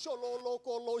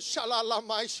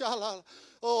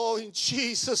 Oh, in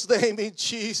Jesus' name, in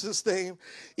Jesus' name.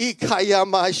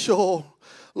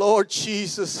 Lord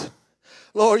Jesus,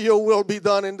 Lord, your will be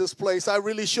done in this place. I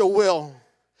release your will.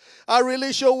 I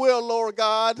release your will, Lord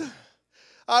God.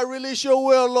 I release your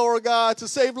will, Lord God, to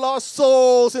save lost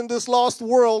souls in this lost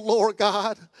world, Lord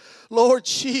God. Lord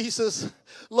Jesus,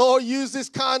 Lord, use this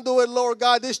conduit, Lord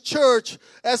God, this church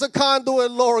as a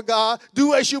conduit, Lord God.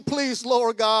 Do as you please,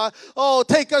 Lord God. Oh,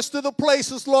 take us to the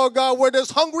places, Lord God, where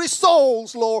there's hungry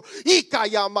souls, Lord.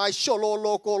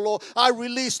 I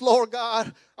release, Lord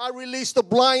God, I release the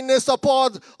blindness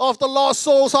upon of the lost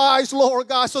souls' eyes, Lord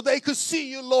God, so they could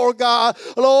see you, Lord God.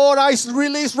 Lord, I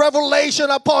release revelation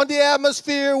upon the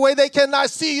atmosphere where they cannot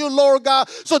see you, Lord God,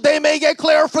 so they may get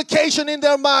clarification in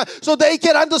their mind, so they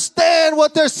can understand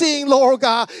what they're seeing, Lord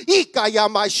God.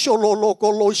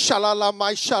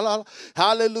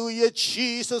 Hallelujah,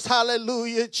 Jesus.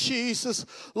 Hallelujah, Jesus.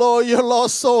 Lord, your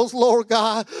lost souls, Lord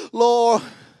God. Lord,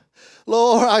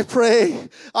 I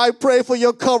pray for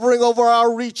your covering over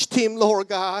our reach team, Lord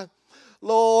God.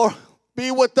 Lord, be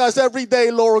with us every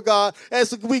day, Lord God,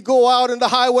 as we go out in the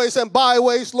highways and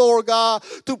byways, Lord God,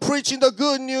 to preaching the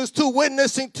good news, to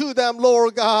witnessing to them,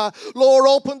 Lord God. Lord,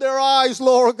 open their eyes,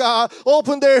 Lord God.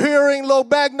 Open their hearing, Lord.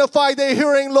 Magnify their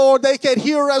hearing, Lord. They can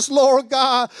hear us, Lord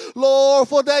God. Lord,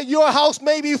 for that your house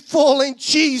may be full in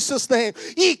Jesus' name.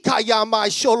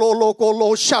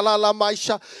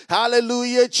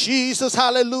 Hallelujah, Jesus.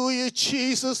 Hallelujah,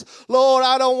 Jesus. Lord,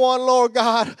 I don't want, Lord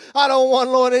God,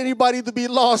 Lord, anybody to be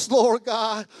lost, Lord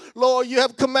God. Lord, you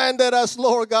have commanded us,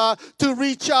 Lord God, to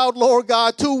reach out, Lord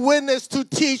God, to witness, to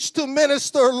teach, to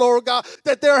minister, Lord God,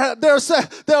 that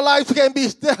their life can be,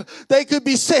 they could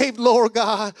be saved, Lord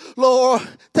God. Lord,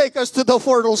 take us to the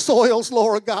fertile soils,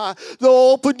 Lord God.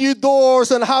 Lord, open new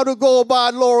doors and how to go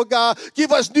about, Lord God.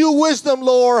 Give us new wisdom,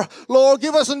 Lord. Lord,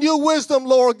 give us a new wisdom,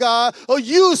 Lord God. Oh,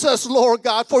 use us, Lord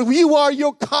God, for we are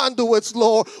your conduits,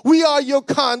 Lord. We are your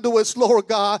conduits, Lord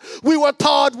God. We were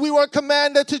taught, we were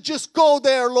commanded to just go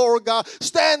there, Lord God.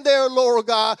 Stand there, Lord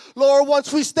God. Lord,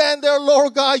 once we stand there,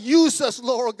 Lord God, use us,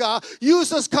 Lord God.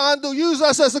 Use us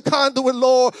as a conduit,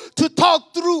 Lord, to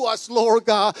talk through us, Lord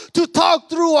God. To talk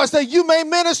through us that you may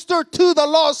minister to the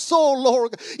lost soul,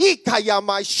 Lord.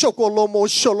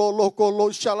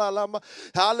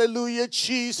 Hallelujah,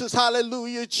 Jesus.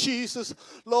 Hallelujah, Jesus.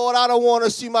 Lord, I don't want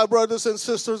to see my brothers and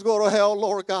sisters go to hell,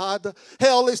 Lord God.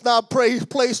 Hell is not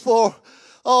place for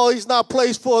he's not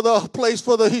place for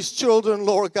his children,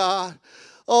 Lord God.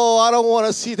 Oh, I don't want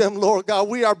to see them, Lord God.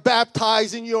 We are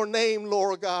baptized in your name,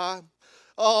 Lord God.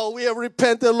 Oh, we have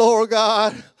repented, Lord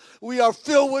God. We are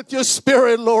filled with your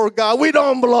spirit, Lord God. We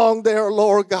don't belong there,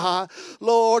 Lord God.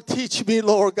 Lord, teach me,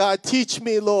 Lord God. Teach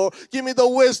me, Lord. Give me the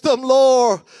wisdom,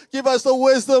 Lord. Give us the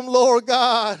wisdom, Lord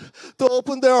God, to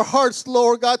open their hearts,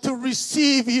 Lord God, to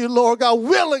receive you, Lord God,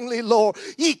 willingly, Lord.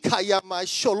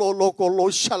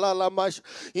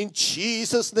 In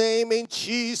Jesus' name, in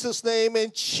Jesus' name,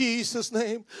 in Jesus'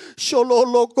 name.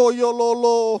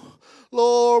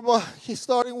 Lord,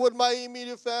 starting with my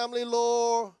immediate family,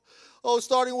 Lord. Oh,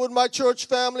 starting with my church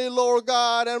family, Lord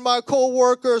God, and my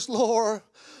co-workers, Lord.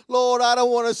 Lord, I don't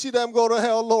want to see them go to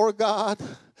hell, Lord God.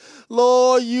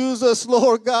 Lord, use us,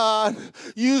 Lord God.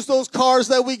 Use those cards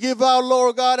that we give out,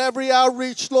 Lord God, every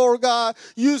outreach, Lord God.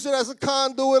 Use it as a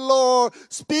conduit, Lord.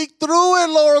 Speak through it,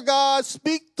 Lord God.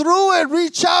 Speak through it.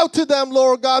 Reach out to them,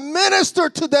 Lord God. Minister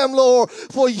to them, Lord,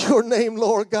 for your name,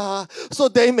 Lord God, so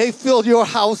they may fill your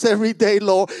house every day,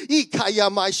 Lord.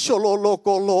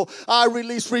 I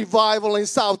release revival in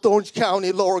South Orange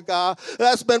County, Lord God.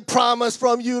 That's been promised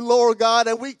from you, Lord God,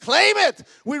 and we claim it.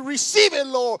 We receive it,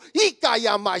 Lord.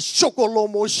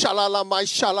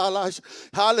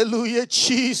 Hallelujah,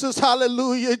 Jesus.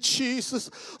 Hallelujah,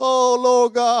 Jesus. Oh,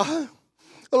 Lord God.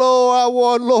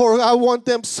 Lord, I want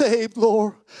them saved,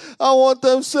 Lord. I want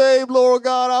them saved, Lord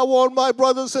God. I want my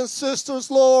brothers and sisters,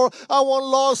 Lord. I want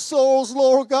lost souls,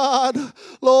 Lord God.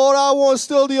 Lord, I want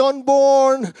still the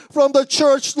unborn from the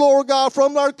church, Lord God,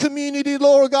 from our community,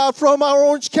 Lord God, from our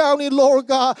Orange County, Lord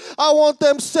God. I want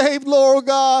them saved, Lord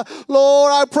God.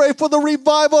 Lord, I pray for the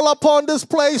revival upon this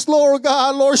place, Lord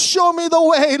God. Lord, show me the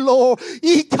way, Lord.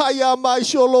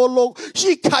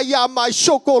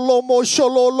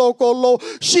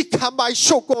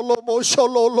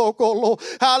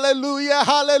 Hallelujah,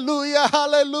 hallelujah,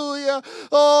 hallelujah.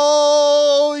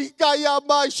 Oh,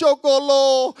 ikayama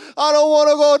shokolo. I don't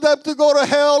want them to go to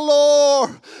hell,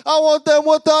 Lord. I want them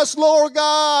with us, Lord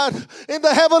God, in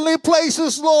the heavenly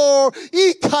places, Lord.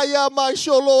 Ikayama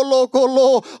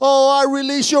shololokolo. Oh, I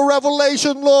release your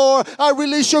revelation, Lord. I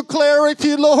release your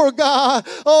clarity, Lord God.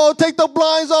 Oh, take the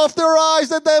blinds off their eyes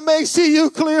that they may see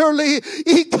you clearly.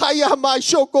 Ikayama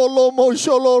shokolo mo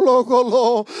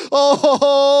shololokolo.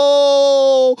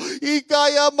 Oh,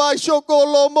 ikayama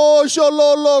shokolo mo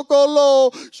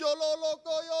shololokolo.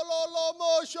 Shololoko yololo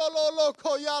mo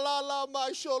shololoko yalala ma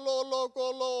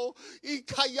shololokolo.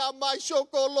 Ikayama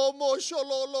shokolo mo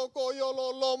shololoko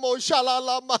yololo mo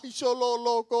shalala ma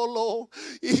shololokolo.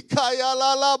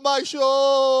 Ikayalala ma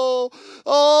sho.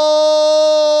 Oh.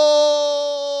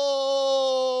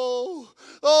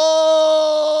 Oh.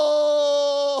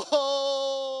 Oh.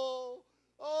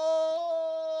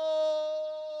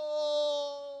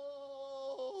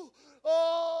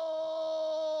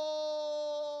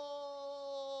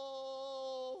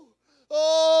 Oh.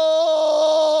 Oh.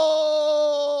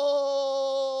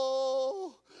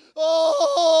 Oh.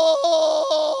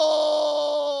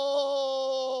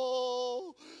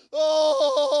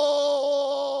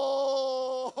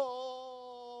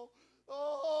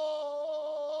 Oh.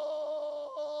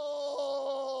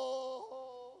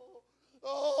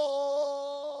 Oh.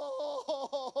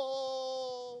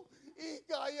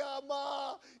 Ikayama,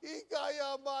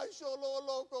 Ikayama,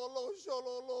 Shololokolo,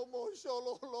 Shololomo,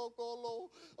 Shololokolo.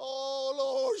 Oh,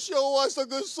 Lord, show us the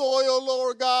good soil,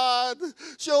 Lord God.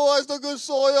 Show us the good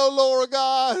soil, Lord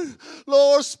God.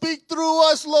 Lord, speak through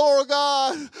us, Lord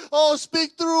God. Oh,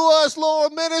 speak through us,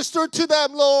 Lord. Minister to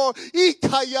them, Lord.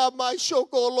 Ikayama,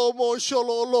 Shokolomo,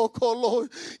 Shololokolo.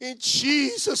 In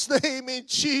Jesus' name, in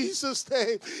Jesus'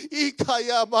 name.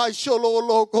 Ikayama,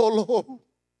 Shololokolo.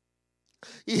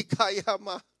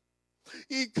 Ikayama,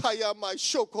 Ikayama,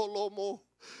 Shokolomo,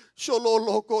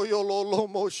 Shololoko,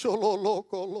 Yololomo,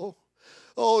 Shololokolo.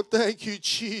 Oh, thank you,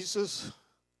 Jesus.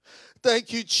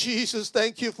 Thank you, Jesus.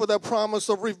 Thank you for the promise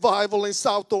of revival in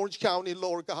South Orange County,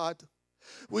 Lord God.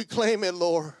 We claim it,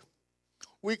 Lord.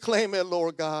 We claim it,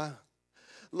 Lord God.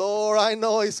 Lord, I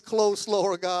know it's close,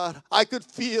 Lord God. I could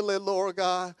feel it, Lord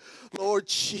God. Lord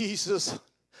Jesus.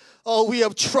 Oh, we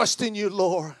have trust in you,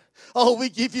 Lord. Oh, we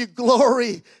give you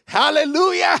glory.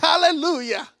 Hallelujah,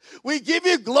 hallelujah. We give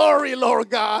you glory, Lord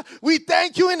God. We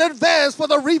thank you in advance for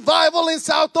the revival in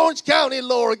South Orange County,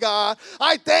 Lord God.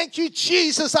 I thank you,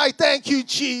 Jesus. I thank you,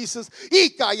 Jesus.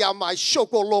 Ikayamai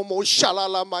shokolomo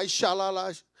shalalamai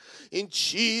shalala. In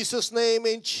Jesus' name,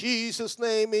 in Jesus'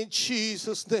 name, in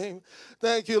Jesus' name.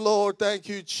 Thank you, Lord. Thank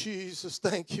you, Jesus.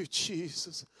 Thank you,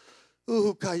 Jesus.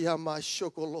 Ukayamai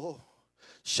shokolo.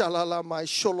 Shalalamai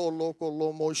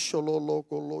shololokolomo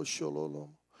shololokolo shololo.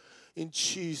 In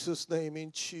Jesus' name,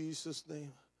 in Jesus'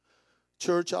 name.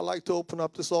 Church, I'd like to open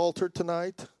up this altar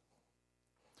tonight.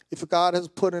 If God has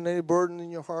put in any burden in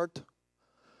your heart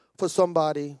for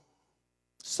somebody,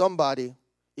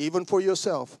 even for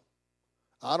yourself,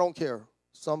 I don't care,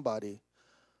 somebody,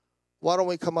 why don't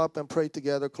we come up and pray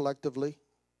together collectively?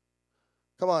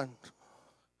 Come on.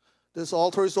 This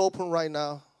altar is open right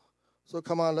now. So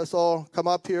come on, let's all come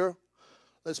up here.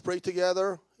 Let's pray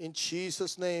together in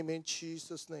Jesus' name, in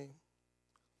Jesus' name.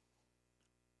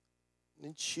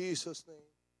 In Jesus' name.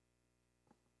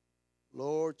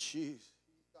 Lord Jesus.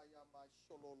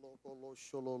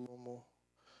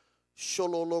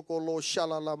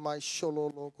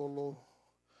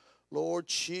 Lord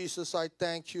Jesus, I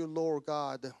thank you, Lord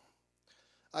God.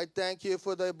 I thank you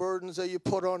for the burdens that you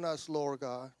put on us, Lord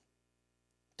God,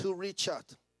 to reach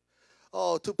out.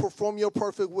 Oh, to perform your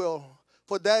perfect will.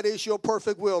 For that is your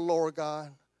perfect will, Lord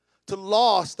God. To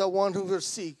lost the one who will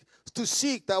seek. To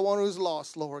seek that one who is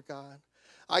lost, Lord God.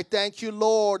 I thank you,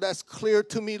 Lord. That's clear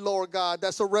to me, Lord God.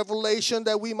 That's a revelation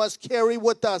that we must carry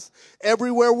with us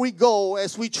everywhere we go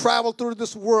as we travel through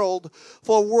this world.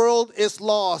 For the world is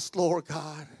lost, Lord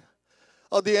God.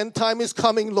 Oh, the end time is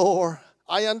coming, Lord.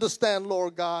 I understand,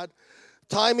 Lord God.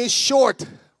 Time is short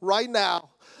right now.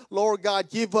 Lord God,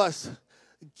 give us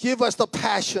the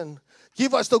passion.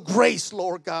 Give us the grace,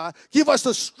 Lord God. Give us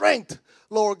the strength,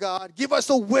 Lord God. Give us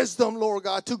the wisdom, Lord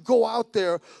God, to go out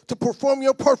there to perform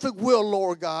your perfect will,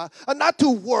 Lord God. And not to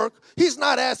work. He's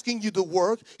not asking you to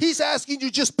work. He's asking you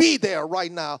to just be there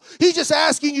right now. He's just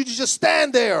asking you to just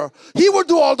stand there. He will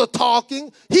do all the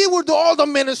talking. He will do all the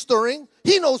ministering.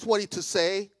 He knows what to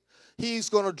say. He's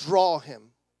going to draw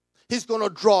him. He's going to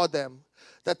draw them,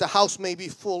 that the house may be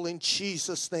full in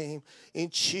Jesus' name. In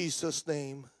Jesus'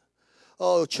 name.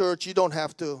 Oh, church, you don't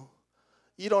have to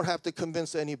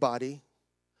convince anybody.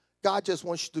 God just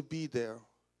wants you to be there.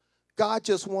 God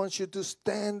just wants you to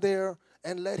stand there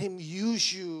and let him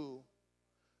use you.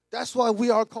 That's why we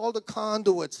are called the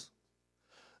conduits.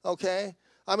 Okay?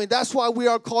 I mean, that's why we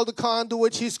are called the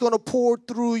conduits. He's going to pour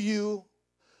through you.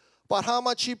 But how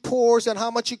much he pours and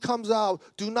how much he comes out,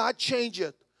 do not change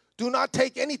it. Do not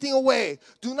take anything away.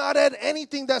 Do not add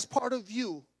anything that's part of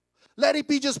you. Let it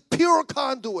be just pure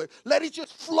conduit. Let it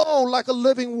just flow like a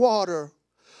living water.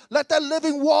 Let that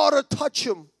living water touch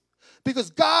him. Because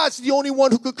God's the only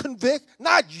one who could convict,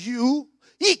 not you.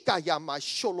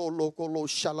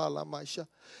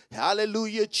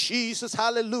 Hallelujah, Jesus.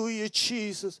 Hallelujah,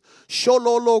 Jesus.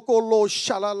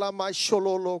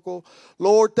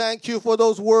 Lord, thank you for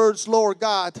those words, Lord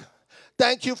God.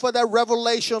 Thank you for that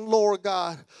revelation, Lord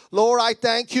God. Lord, I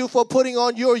thank you for putting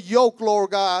on your yoke,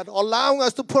 Lord God. Allowing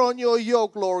us to put on your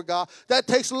yoke, Lord God. That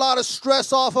takes a lot of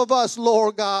stress off of us,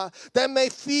 Lord God. That may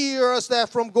fear us that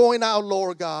from going out,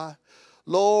 Lord God.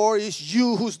 Lord, it's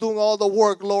you who's doing all the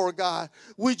work, Lord God.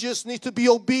 We just need to be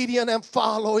obedient and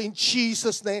follow in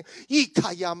Jesus' name.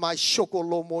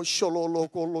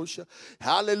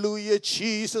 Hallelujah,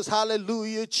 Jesus.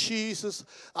 Hallelujah, Jesus.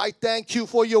 I thank you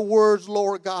for your words,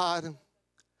 Lord God.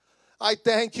 I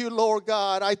thank you, Lord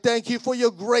God. I thank you for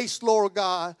your grace, Lord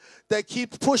God, that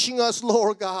keeps pushing us,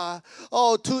 Lord God.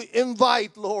 Oh, to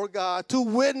invite, Lord God, to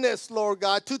witness, Lord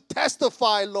God, to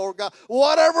testify, Lord God.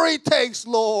 Whatever it takes,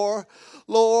 Lord.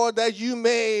 Lord, that you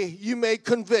may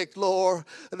convict, Lord,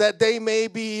 that they may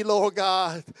be, Lord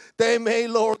God, they may,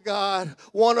 Lord God,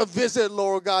 want to visit,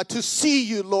 Lord God, to see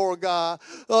you, Lord God,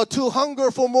 to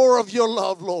hunger for more of your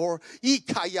love, Lord.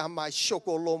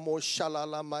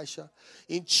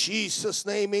 In Jesus'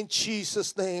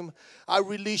 name, I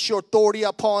release your authority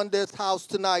upon this house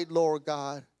tonight, Lord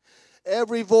God.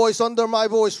 Every voice under my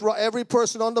voice, every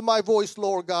person under my voice,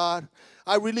 Lord God,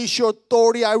 I release your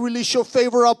authority. I release your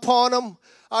favor upon them.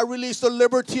 I release the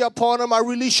liberty upon them. I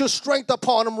release your strength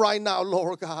upon them right now,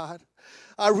 Lord God.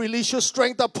 I release your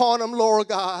strength upon them, Lord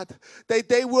God.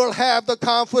 They will have the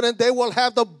confidence. They will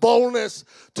have the boldness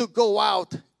to go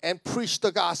out and preach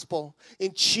the gospel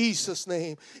in Jesus'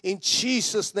 name,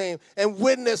 and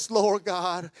witness, Lord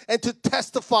God, and to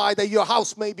testify that your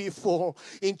house may be full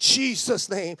in Jesus'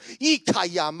 name.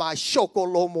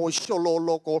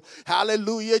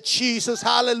 Hallelujah, Jesus,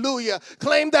 hallelujah.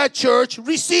 Claim that, church.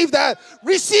 Receive that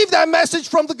message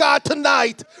from the God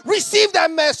tonight. Receive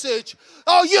that message.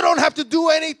 Oh, you don't have to do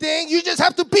anything. You just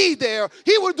have to be there.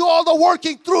 He will do all the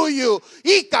working through you.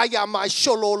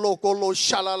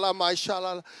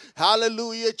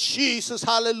 Hallelujah, Jesus.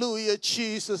 Hallelujah,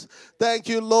 Jesus. Thank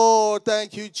you, Lord.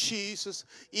 Thank you, Jesus.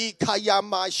 In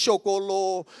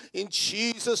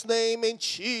Jesus' name, in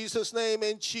Jesus' name,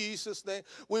 in Jesus' name.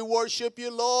 We worship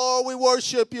you, Lord. We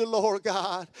worship you, Lord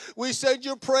God. We send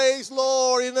you praise,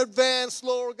 Lord, in advance,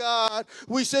 Lord God.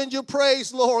 We send you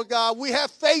praise, Lord God. We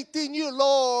have faith in you,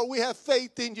 Lord. We have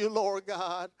faith in you, Lord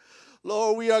God.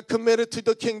 Lord, we are committed to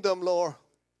the kingdom, Lord.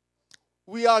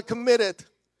 We are committed.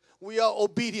 We are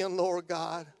obedient, Lord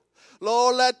God.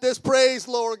 Lord, let this praise,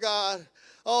 Lord God.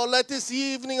 Oh, let this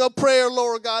evening of prayer,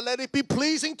 Lord God, let it be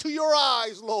pleasing to your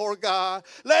eyes, Lord God.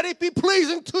 Let it be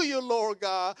pleasing to you, Lord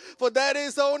God. For that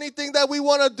is the only thing that we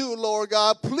want to do, Lord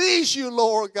God. Please you,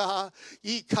 Lord God.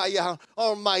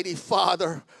 Almighty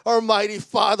Father,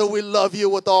 we love you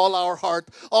with all our heart,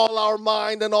 all our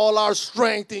mind, and all our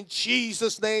strength in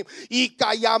Jesus' name.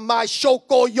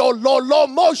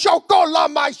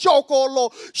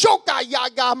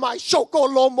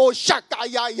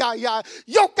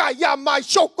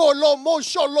 Shokolo mo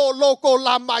sholo loko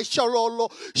la my shololo.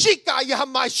 Shikaya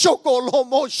my shokolo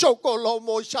mo shokolo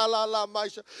mo shalala my.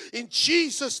 In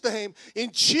Jesus' name, in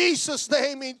Jesus'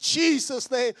 name, in Jesus'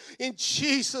 name, in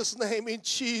Jesus' name, in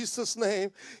Jesus'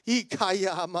 name.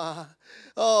 Ikayama.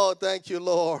 Oh, thank you,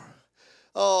 Lord.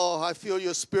 Oh, I feel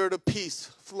your spirit of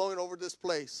peace flowing over this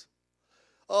place.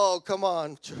 Oh, come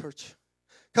on, church.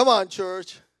 Come on,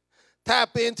 church.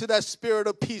 Tap into that spirit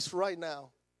of peace right now.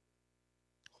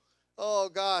 Oh,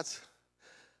 God's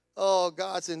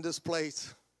in this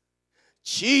place.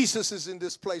 Jesus is in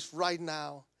this place right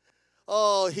now.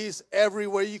 Oh, he's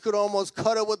everywhere. You could almost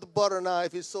cut it with a butter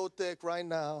knife. He's so thick right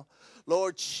now.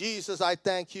 Lord Jesus, I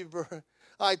thank you,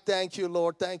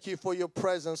 Lord. Thank you for your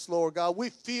presence, Lord God. We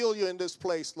feel you in this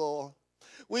place, Lord.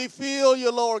 We feel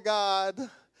you, Lord God.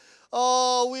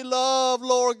 Oh, we love,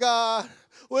 Lord God.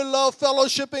 We love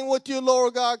fellowshipping with you,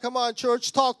 Lord God. Come on,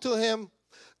 church, talk to him.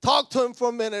 Talk to him for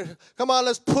a minute. Come on,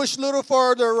 let's push a little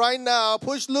further right now.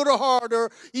 Push a little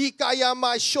harder.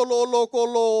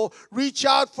 Reach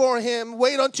out for him.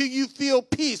 Wait until you feel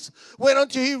peace. Wait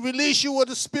until he release you with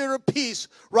the spirit of peace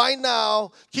right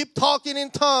now. Keep talking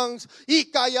in tongues.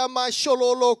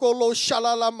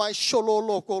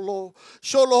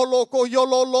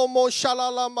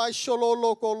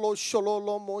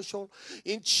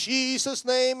 In Jesus'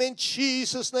 name, in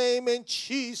Jesus' name, in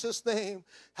Jesus' name.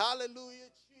 Hallelujah.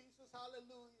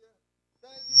 Hallelujah.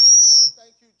 Thank you, Lord.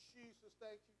 Thank you, Jesus.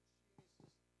 Thank you,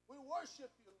 Jesus. We worship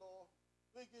you, Lord.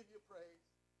 We give you praise.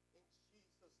 In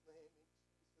Jesus' name. In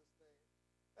Jesus' name.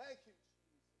 Thank you,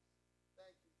 Jesus.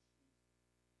 Thank you, Jesus.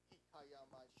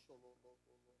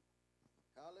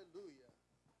 Hallelujah.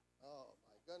 Oh,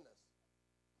 my goodness.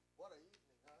 What an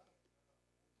evening, huh?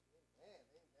 Amen.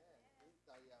 Amen.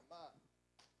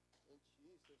 In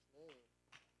Jesus' name.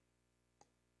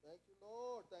 Thank you,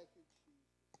 Lord. Thank you, Jesus.